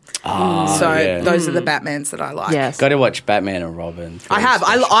fan. So those are the Batmans that I like. Yes. Got to watch Batman and Robin. I have.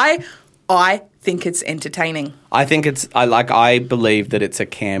 I think it's entertaining. I believe that it's a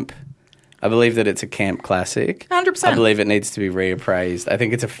camp. I believe that it's a camp classic. 100%. I believe it needs to be reappraised. I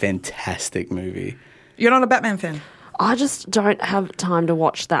think it's a fantastic movie. You're not a Batman fan? I just don't have time to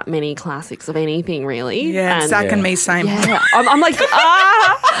watch that many classics of anything, really. Yeah, Zach and me, same. Yeah, I'm like,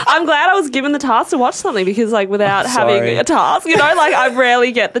 I'm glad I was given the task to watch something because, like, without having a task, like, I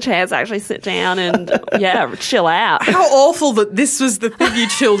rarely get the chance to actually sit down and, chill out. How awful that this was the thing you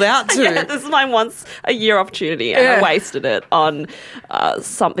chilled out to. Yeah, this is my once a year opportunity, and I wasted it on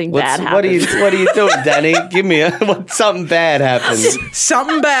something bad happened. What are you doing, Danny? Give me something bad happened.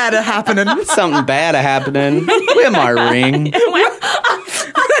 Something bad happening. Something bad happening. Where my ring?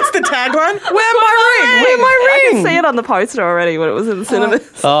 That's the tagline. Where my ring? Where my I ring? can see it on the poster already when it was in the cinemas.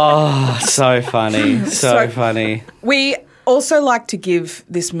 Oh, so funny. So funny. We also like to give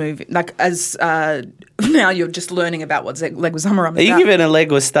this movie, like, as now you're just learning about what Leguizamo Rama Are is you about. giving a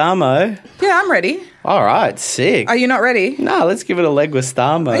Leguizamo? Yeah, I'm ready. All right, sick. Are you not ready? No, let's give it a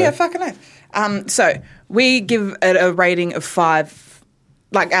Leguizamo. Oh, yeah, fucking oath. So we give it a rating of 5.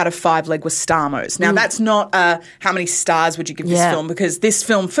 Like, out of 5 Leguizamos. Now, that's not how many stars would you give this film, because this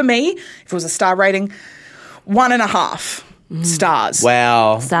film, for me, if it was a star rating, 1.5 stars.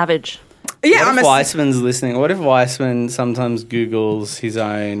 Wow. Savage. Yeah, What if Weissman's listening? What if Weissman sometimes Googles his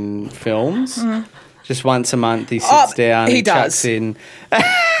own films? Just once a month he sits down he and does. chucks in.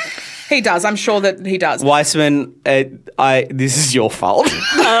 He does. I'm sure that he does. Weissman, this is your fault. No,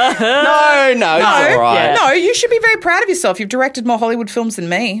 it's all right. No, you should be very proud of yourself. You've directed more Hollywood films than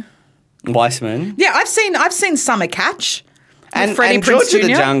me. Weissman. Yeah, I've seen Summer Catch. And Freddie Prinze George of the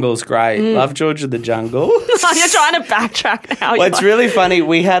Jr.. Jungle's great. Love George of the Jungle. You're trying to backtrack now. Well, it's really funny.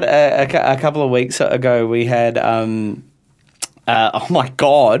 We had a couple of weeks ago, we had, oh my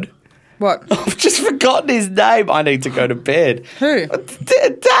God. What? I've just forgotten his name. I need to go to bed. Who?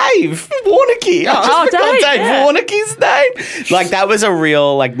 Dave Warnicky. I just forgot Dave Warnicky's name. Like, that was a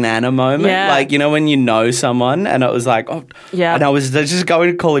real, like, Nana moment. Yeah. Like, you know, when you know someone and it was like, oh. Yeah. And I was just going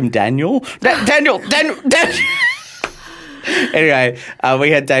to call him Daniel. Daniel. Anyway,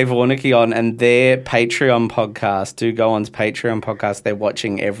 we had Dave Warnicky on, and their Patreon podcast, Do Go On's Patreon podcast, they're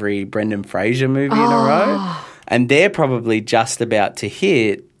watching every Brendan Fraser movie in a row. And they're probably just about to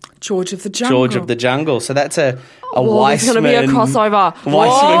hit George of the Jungle. So that's a Whoa, there's Weissman. going to be a crossover.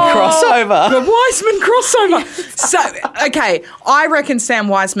 Crossover. The Weissman crossover. So, okay, I reckon Sam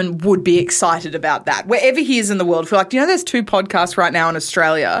Weissman would be excited about that. Wherever he is in the world, feel like, there's 2 podcasts right now in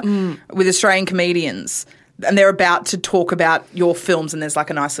Australia with Australian comedians, and they're about to talk about your films, and there's like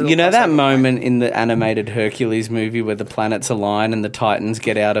a nice little... You know that crossover moment in the animated Hercules movie where the planets align and the Titans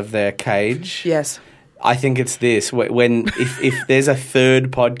get out of their cage? Yes. I think it's this. If there's a third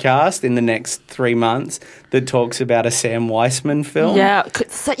podcast in the next 3 months that talks about a Sam Weissman film, Yeah,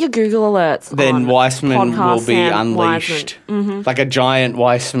 set your Google alerts. then on Weissman podcast will be Sam unleashed. Weissman. Like a giant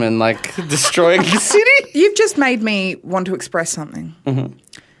Weissman, like destroying the city. You've just made me want to express something. Mm-hmm.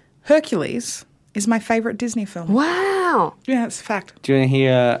 Hercules is my favourite Disney film. Wow. Yeah, it's a fact. Do you want to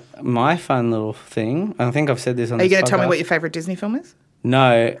hear my fun little thing? I think I've said this on Are you this going to tell me podcast. what your favourite Disney film is?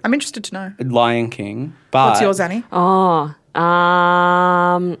 No, I'm interested to know. Lion King. But What's yours, Annie?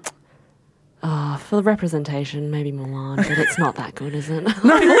 For the representation, maybe Mulan, but it's not that good, is it?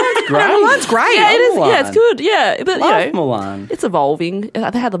 Great. Mulan's great. Yeah, it is. Mulan. Yeah, it's good. Yeah, but Love Mulan. it's evolving. They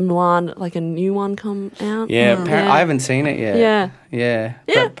had the Mulan, like a new one come out. Yeah, I haven't seen it yet. Yeah. Yeah.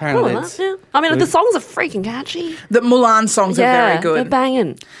 Yeah, But apparently probably it's... that, yeah. I mean, the songs are freaking catchy. The Mulan songs are very They're good.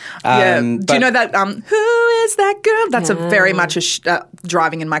 banging. Yeah. Do but- you know that? Who is that girl? That's a very much a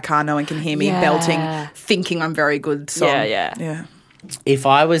driving in my car, no one can hear me Yeah. belting, thinking I'm very good song. Yeah. If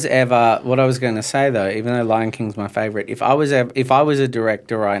I was ever, what I was going to say though, even though Lion King's my favorite, if I was a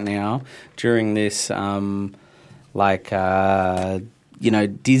director right now during this,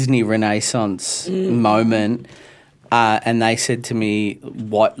 Disney Renaissance moment, and they said to me,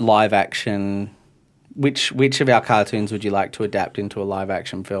 "What live action? Which of our cartoons would you like to adapt into a live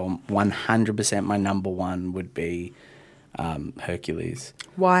action film?" 100%, my number one would be Hercules.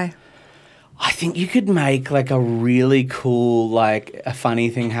 Why? I think you could make like a really cool, like a funny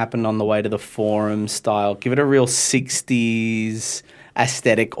thing happened on the way to the Forum style. Give it a real 60s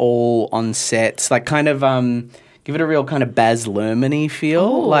aesthetic, all on sets. Like kind of give it a real kind of Baz Luhrmann-y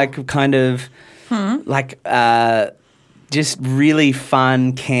feel. Like kind of just really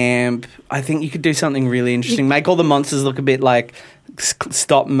fun camp. I think you could do something really interesting. Make all the monsters look a bit like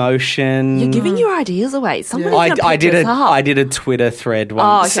stop motion. You're giving your ideas away. Somebody's going to I pick did this up. I did a Twitter thread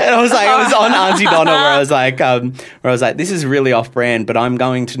once. okay. And I was on Auntie Donna where I was like, this is really off brand, but I'm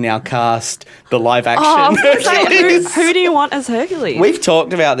going to now cast the live action. I was gonna say, Hercules. who do you want as Hercules? We've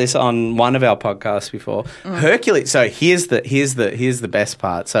talked about this on one of our podcasts before. Hercules. So here's the best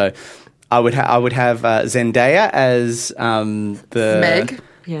part. So I would have Zendaya as the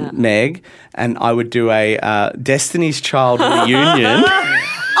Meg, and I would do a Destiny's Child reunion.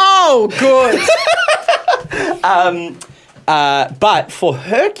 Oh, good. But for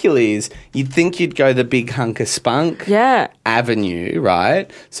Hercules, you'd think you'd go the big hunk of spunk avenue, right?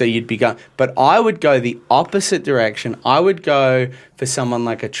 So you'd be going, but I would go the opposite direction. I would go for someone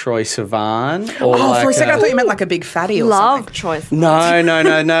like a Troye Sivan. Or For a second I thought you meant like a big fatty or Love something. choice.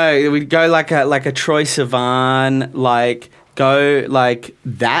 No. We'd go like a Troye Sivan, like go like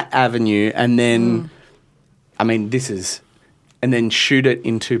that avenue, and then, I mean, and then shoot it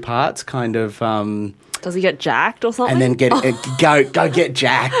in 2 parts, kind of. Does he get jacked or something? And then go get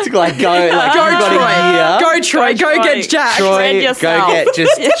jacked. Like go like Go, you got Troy. a year. Go, Troy. Go get jacked. Troy, Spread yourself. go get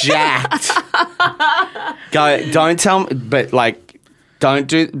just jacked. Don't tell me, but like, don't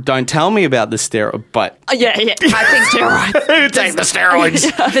tell me about the steroid. But Yeah. I think steroids. take the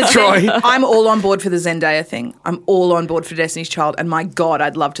steroids, Troy. I'm all on board for the Zendaya thing. I'm all on board for Destiny's Child. And my God,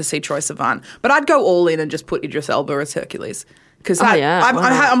 I'd love to see Troye Sivan. But I'd go all in and just put Idris Elba as Hercules. Because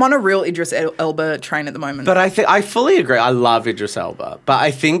I'm on a real Idris Elba train at the moment. But I fully agree. I love Idris Elba, but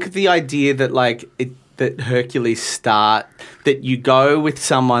I think the idea that that Hercules that you go with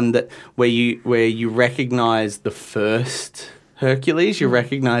someone where you recognise the first Hercules, you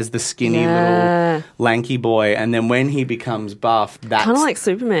recognize the skinny little lanky boy, and then when he becomes buff, that's Kind of like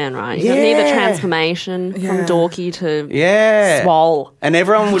Superman, right? You don't need the transformation from dorky to swole. And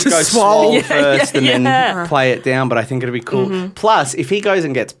everyone would go swole. swole first and then play it down, but I think it'd be cool. Plus, if he goes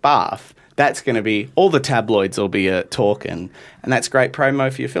and gets buff, that's going to be, all the tabloids will be talking, and that's great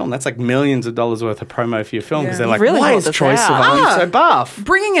promo for your film. That's like millions of dollars worth of promo for your film, because they're like, really why thought is this Troye out. Sivan so buff?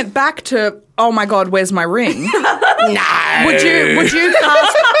 Bringing it back to, oh my God, where's my ring? No. Would you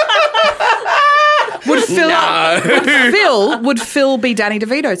cast... Would Phil be Danny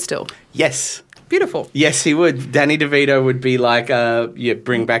DeVito still? Yes. Beautiful. Yes, he would. Danny DeVito would be like,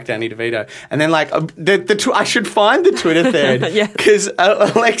 bring back Danny DeVito. And then, like, I should find the Twitter thread. Because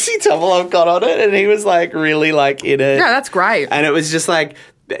Alexi Tomalov got on it and he was, like, really, like, in it. Yeah, that's great. And it was just like,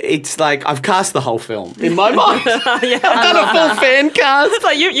 it's like, I've cast the whole film in my mind. I've done a full fan cast. It's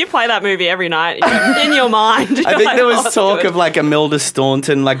like you play that movie every night in your mind. I think there was talk of like Imelda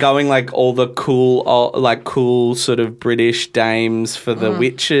Staunton, like going like all the cool sort of British dames for the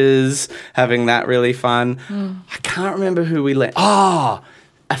witches, having that really fun. I can't remember who we let.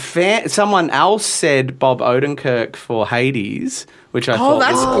 Someone else said Bob Odenkirk for Hades, which I thought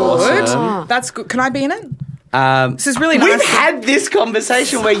that's was good. awesome. That's good. Can I be in it? This is really nice. We've had this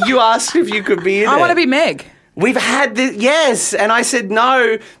conversation where you asked if you could be in it. I want to be Meg. We've had this, yes, and I said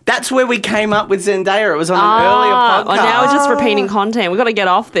no. That's where we came up with Zendaya. It was on an earlier podcast. Oh, now we're just repeating content. We've got to get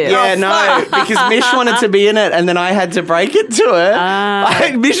off this. Yeah, no, because Mish wanted to be in it, and then I had to break it to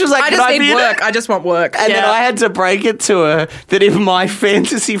her. Mish was like, I "Can just I be need in work. it?" I just want work. And then I had to break it to her that if my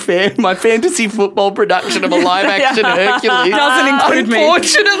fantasy football production of a live action Hercules Doesn't include me.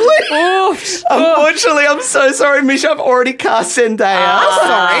 Unfortunately, I'm so sorry, Mish. I've already cast Zendaya.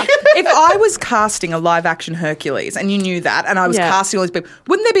 Sorry. If I was casting a live action Hercules and you knew that, and I was casting all these people,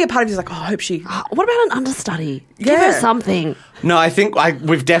 wouldn't there be a part of you that's like, oh, I hope she. What about an understudy? Give Yeah. her something. No, I think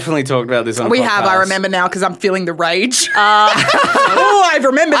we've definitely talked about this on We a podcast. have. I remember now because I'm feeling the rage. I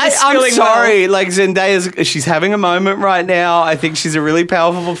remember this I'm feeling. sorry. Like Zendaya's, she's having a moment right now. I think she's a really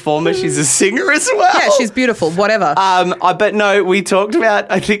powerful performer. She's a singer as well. Yeah, she's beautiful. Whatever. But no, we talked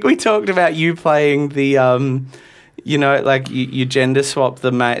about. I think we talked about you playing the. Like you gender swap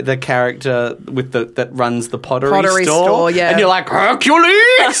the character with that runs the pottery store. Yeah, and you're like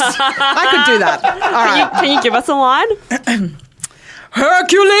Hercules. I could do that. All right, Can you give us a line?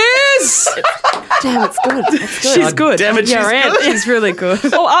 Hercules. Damn, it's good. It's good. She's good. Damn it, she's You're in. good. She's really good.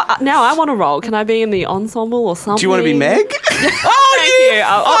 Oh, now I want to roll. Can I be in the ensemble or something? Do you want to be Meg? Thank you.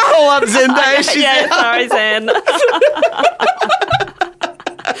 I'll call up Zendaya. She's Sorry, Zen.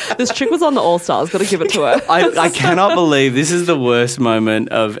 This chick was on the All Stars. Got to give it to her. I cannot believe this is the worst moment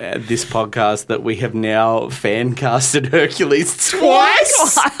of this podcast that we have now fan casted Hercules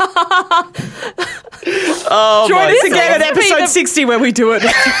twice. Join us again at episode 60 where we do it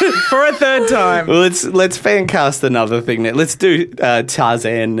for a third time. Well, let's fan cast another thing. Let's do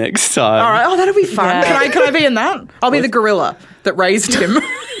Tarzan next time. All right. Oh, that'll be fun. Yeah. Can I be in that? I'll be the gorilla that raised him.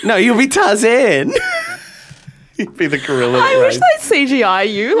 No, you'll be Tarzan. You'd be the gorilla. I wish they'd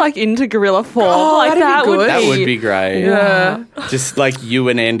CGI you like into gorilla form. Oh, like that'd be good. That would be great. Yeah. Just like you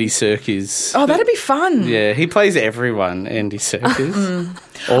and Andy Serkis. Oh, that'd be fun. Yeah, he plays everyone, Andy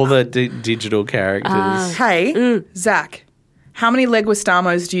Serkis. All the digital characters. Hey, Zach, how many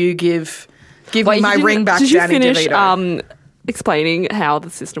Leguistamos do you give Wait, me my ring back, Did you Danny finish DeVito? explaining how the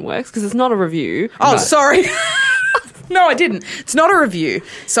system works? Because it's not a review. Oh, sorry. No, I didn't. It's not a review.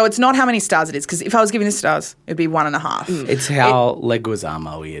 So it's not how many stars it is. Because if I was giving this stars, it'd be 1.5. It's how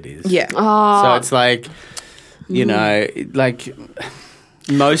Leguizamo-y it is. Yeah. So it's like, like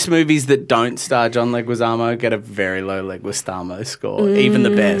most movies that don't star John Leguizamo get a very low Leguizamo score, even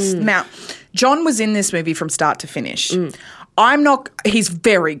the best. Now, John was in this movie from start to finish. He's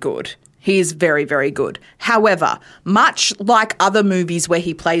very good. He is very, very good. However, much like other movies where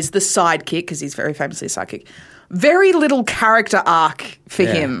he plays the sidekick, because he's very famously a sidekick, very little character arc for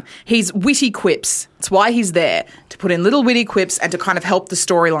him. He's witty quips. It's why he's there, to put in little witty quips and to kind of help the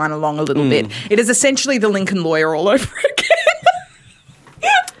storyline along a little bit. It is essentially the Lincoln Lawyer all over again.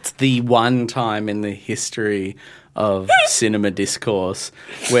 It's the one time in the history of cinema discourse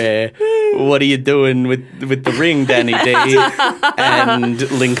where what are you doing with the ring, Danny D? And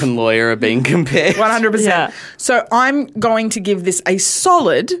Lincoln Lawyer are being compared. 100%. Yeah. So I'm going to give this a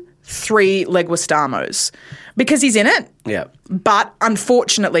solid 3 Leguistamos because he's in it. Yeah. But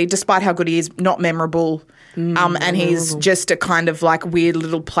unfortunately, despite how good he is, not memorable. And he's just a kind of like weird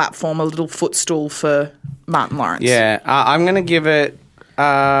little platform, a little footstool for Martin Lawrence. Yeah. I'm going to give it,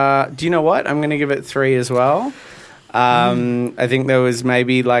 do you know what? I'm going to give it 3 as well. I think there was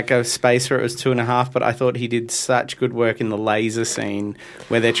maybe like a space where it was 2.5, but I thought he did such good work in the laser scene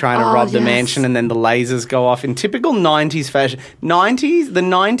where they're trying to rob the mansion and then the lasers go off in typical 90s fashion. The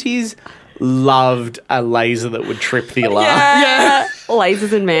 90s loved a laser that would trip the alarm. Yeah.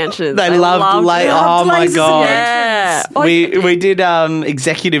 Lasers in mansions. They loved oh my lasers God. Yeah. We did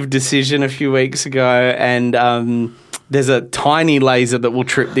Executive Decision a few weeks ago, and there's a tiny laser that will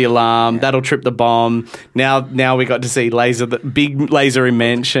trip the alarm. That'll trip the bomb. Now we got to see big laser in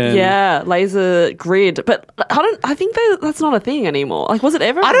mansion. Yeah, laser grid. But I think that's not a thing anymore. Like, was it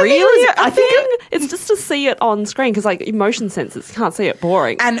ever I don't think it really was- a I think thing? It's just to see it on screen because, like, motion sensors, you can't see it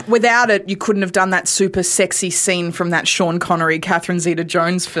boring. And without it, you couldn't have done that super sexy scene from that Sean Connery, Catherine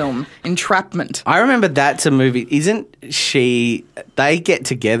Zeta-Jones film, Entrapment. I remember that's a movie. Isn't she? They get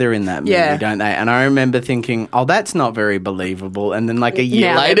together in that movie, Yeah. don't they? And I remember thinking, oh, that's not very believable. And then like a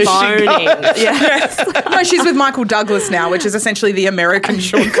year Now later, they're she boning. goes, Yeah, No, she's with Michael Douglas now, which is essentially the American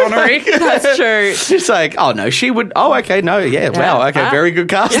Sean Connery. that's true. she's like, oh no, she would. Oh, okay, no, yeah, wow, okay, very good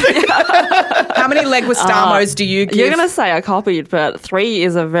casting. How many Leguizamos do you give? You're going to say I copied, but 3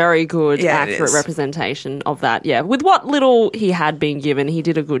 is a very good, Yeah, it accurate is. representation of that. Yeah, with what little he had been given, he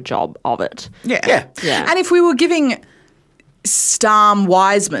did a good job of it. Yeah. Yeah. And if we were giving Starm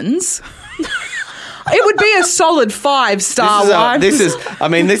Wisemans, it would be a solid 5-star one. This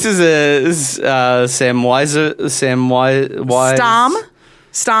is a Sam Wise.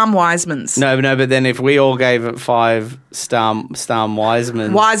 Starm Wisemans. No, but then if we all gave it 5 Starm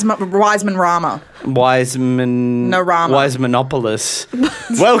Wiseman. Wiseman Rama. Wiseman. No, Rama. Wisemanopolis.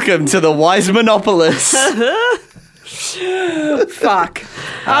 Welcome to the Wisemanopolis. Fuck.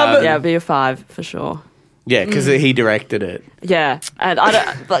 Yeah, it'd be a 5 for sure. Yeah, because he directed it. Yeah, and I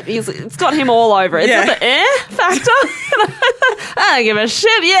don't like it's got him all over it. It's Yeah. got the factor. I don't give a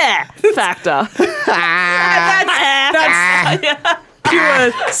shit. Yeah, factor.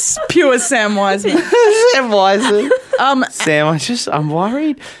 That's pure Sam Wiseman. Sam Wiseman. Sam, I'm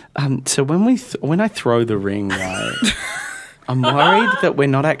worried. So when I throw the ring, right, I'm worried that we're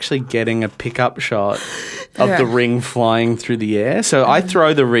not actually getting a pickup shot of Yeah. the ring flying through the air. So I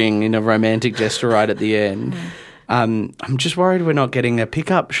throw the ring in a romantic gesture right at the end. I'm just worried we're not getting a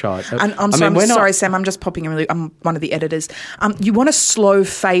pickup shot. And I'm we're not- sorry, Sam. I'm just popping in. I'm one of the editors. You want a slow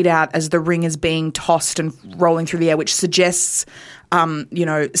fade out as the ring is being tossed and rolling through the air, which suggests,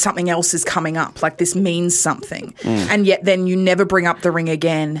 something else is coming up. Like this means something, and yet then you never bring up the ring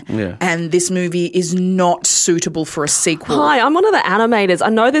again. Yeah. And this movie is not suitable for a sequel. Hi, I'm one of the animators. I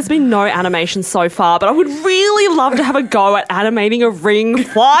know there's been no animation so far, but I would really love to have a go at animating a ring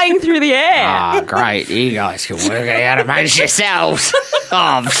flying through the air. Ah, great. You guys can work it out amongst yourselves. Oh,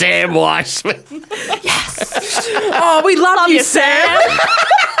 I'm Sam Wiseman. Oh, we love you, Sam.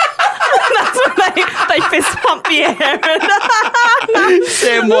 That's when they fist pump the air.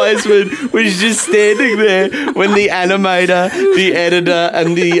 Sam Wiseman was just standing there when the animator, the editor,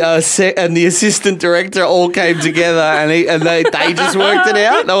 and the assistant director all came together, and they just worked it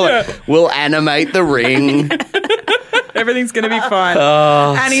out. They were like, "We'll animate the ring." Everything's going to be fine.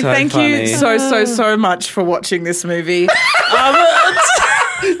 Oh, Annie, so thank funny. you so much for watching this movie.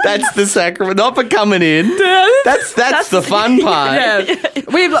 That's the sacrament, not for coming in. That's the fun part. Yeah,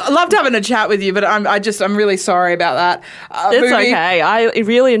 we've loved having a chat with you, but I'm really sorry about that. It's movie. okay. I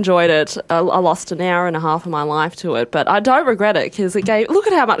really enjoyed it. I lost an hour and a half of my life to it, but I don't regret it because it gave. Look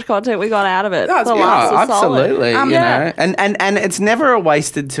at how much content we got out of it. That's The good. laughs Oh, are solid. absolutely. You yeah. know, and it's never a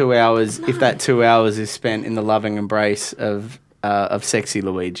wasted 2 hours if that 2 hours is spent in the loving embrace of sexy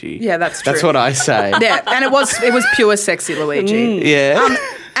Luigi. Yeah, that's true. That's what I say. Yeah, and it was pure sexy Luigi. Yeah.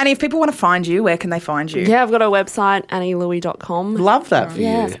 Annie, if people want to find you, where can they find you? Yeah, I've got a website, annielouis.com. Love that for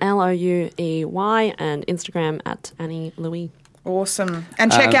Yes, you. Louey, and Instagram at Annie Louis. Awesome.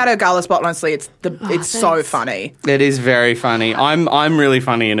 And check out her Gala Spot. Honestly, it's so thanks. funny. It is very funny. I'm really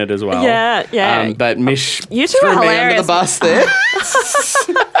funny in it as well. Yeah. But Mish You two threw are me under hilarious. the bus there.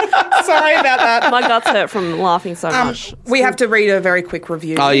 Sorry about that. My guts hurt from laughing so much. We have to read a very quick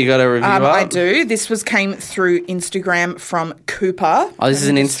review. Oh, you got a review up? I do. This came through Instagram from Cooper. Oh, this is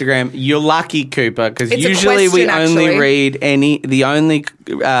an Instagram. You're lucky, Cooper, because It's a usually we question, only actually. read the only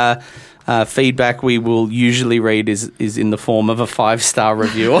feedback we will usually read is in the form of a 5-star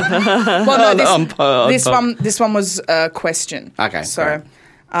review. Well, no, on this one was a question. Okay, So,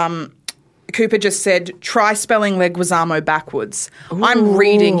 Cooper just said, try spelling Leguizamo backwards. I'm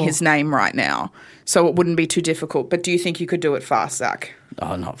reading his name right now, so it wouldn't be too difficult. But do you think you could do it fast, Zach?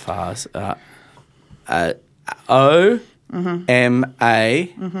 Oh, not fast.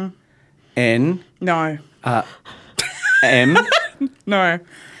 O-M-A-N No. M No.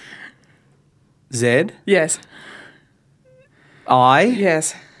 Z Yes. I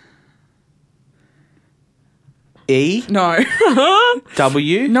Yes. E No.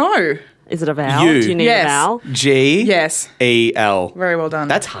 W No. Is it a vowel? U. Do you need Yes. a vowel? G Yes. E L. Very well done.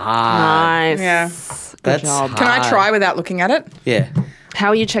 That's hard. Nice. Yeah. Good That's job. hard. Can I try without looking at it? Yeah. How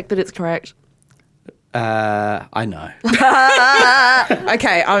will you check that it's correct? I know.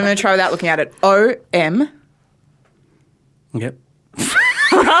 Okay, I'm going to try without looking at it. O-M. Yep.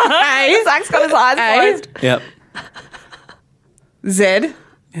 A. Zach's got his eyes A. closed. Yep.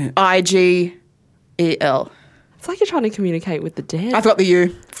 Z-I-G-E-L. It's like you're trying to communicate with the dead. I forgot the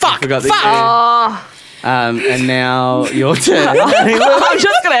U. Fuck. Forgot the Fuck. U. And now your turn. I'm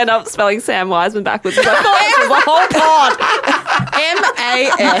just going to end up spelling Sam Wiseman backwards because I thought this was the whole pod.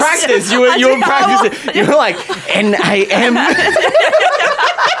 M-A-S. Practice. You were practicing. You were like N-A-M.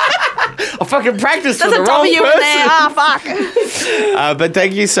 I fucking practiced for There's the a wrong W in person. there. Ah, fuck. But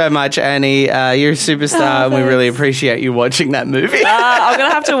thank you so much, Annie. You're a superstar, and we really appreciate you watching that movie. I'm going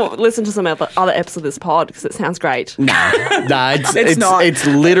to have to listen to some other episodes of this pod because it sounds great. Nah, it's not. It's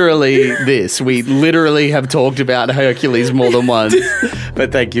literally this. We literally have talked about Hercules more than once.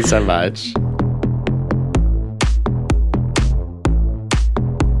 But thank you so much.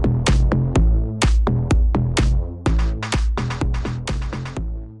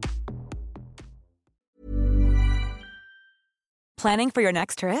 Planning for your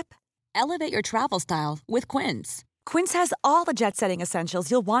next trip? Elevate your travel style with Quince. Quince has all the jet-setting essentials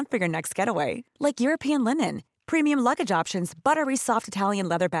you'll want for your next getaway, like European linen, premium luggage options, buttery soft Italian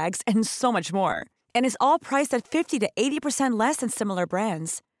leather bags, and so much more. And is all priced at 50 to 80% less than similar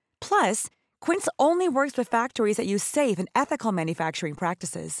brands. Plus, Quince only works with factories that use safe and ethical manufacturing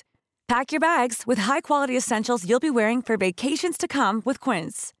practices. Pack your bags with high-quality essentials you'll be wearing for vacations to come with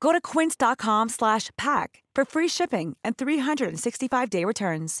Quince. Go to quince.com/pack for free shipping and 365-day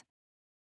returns.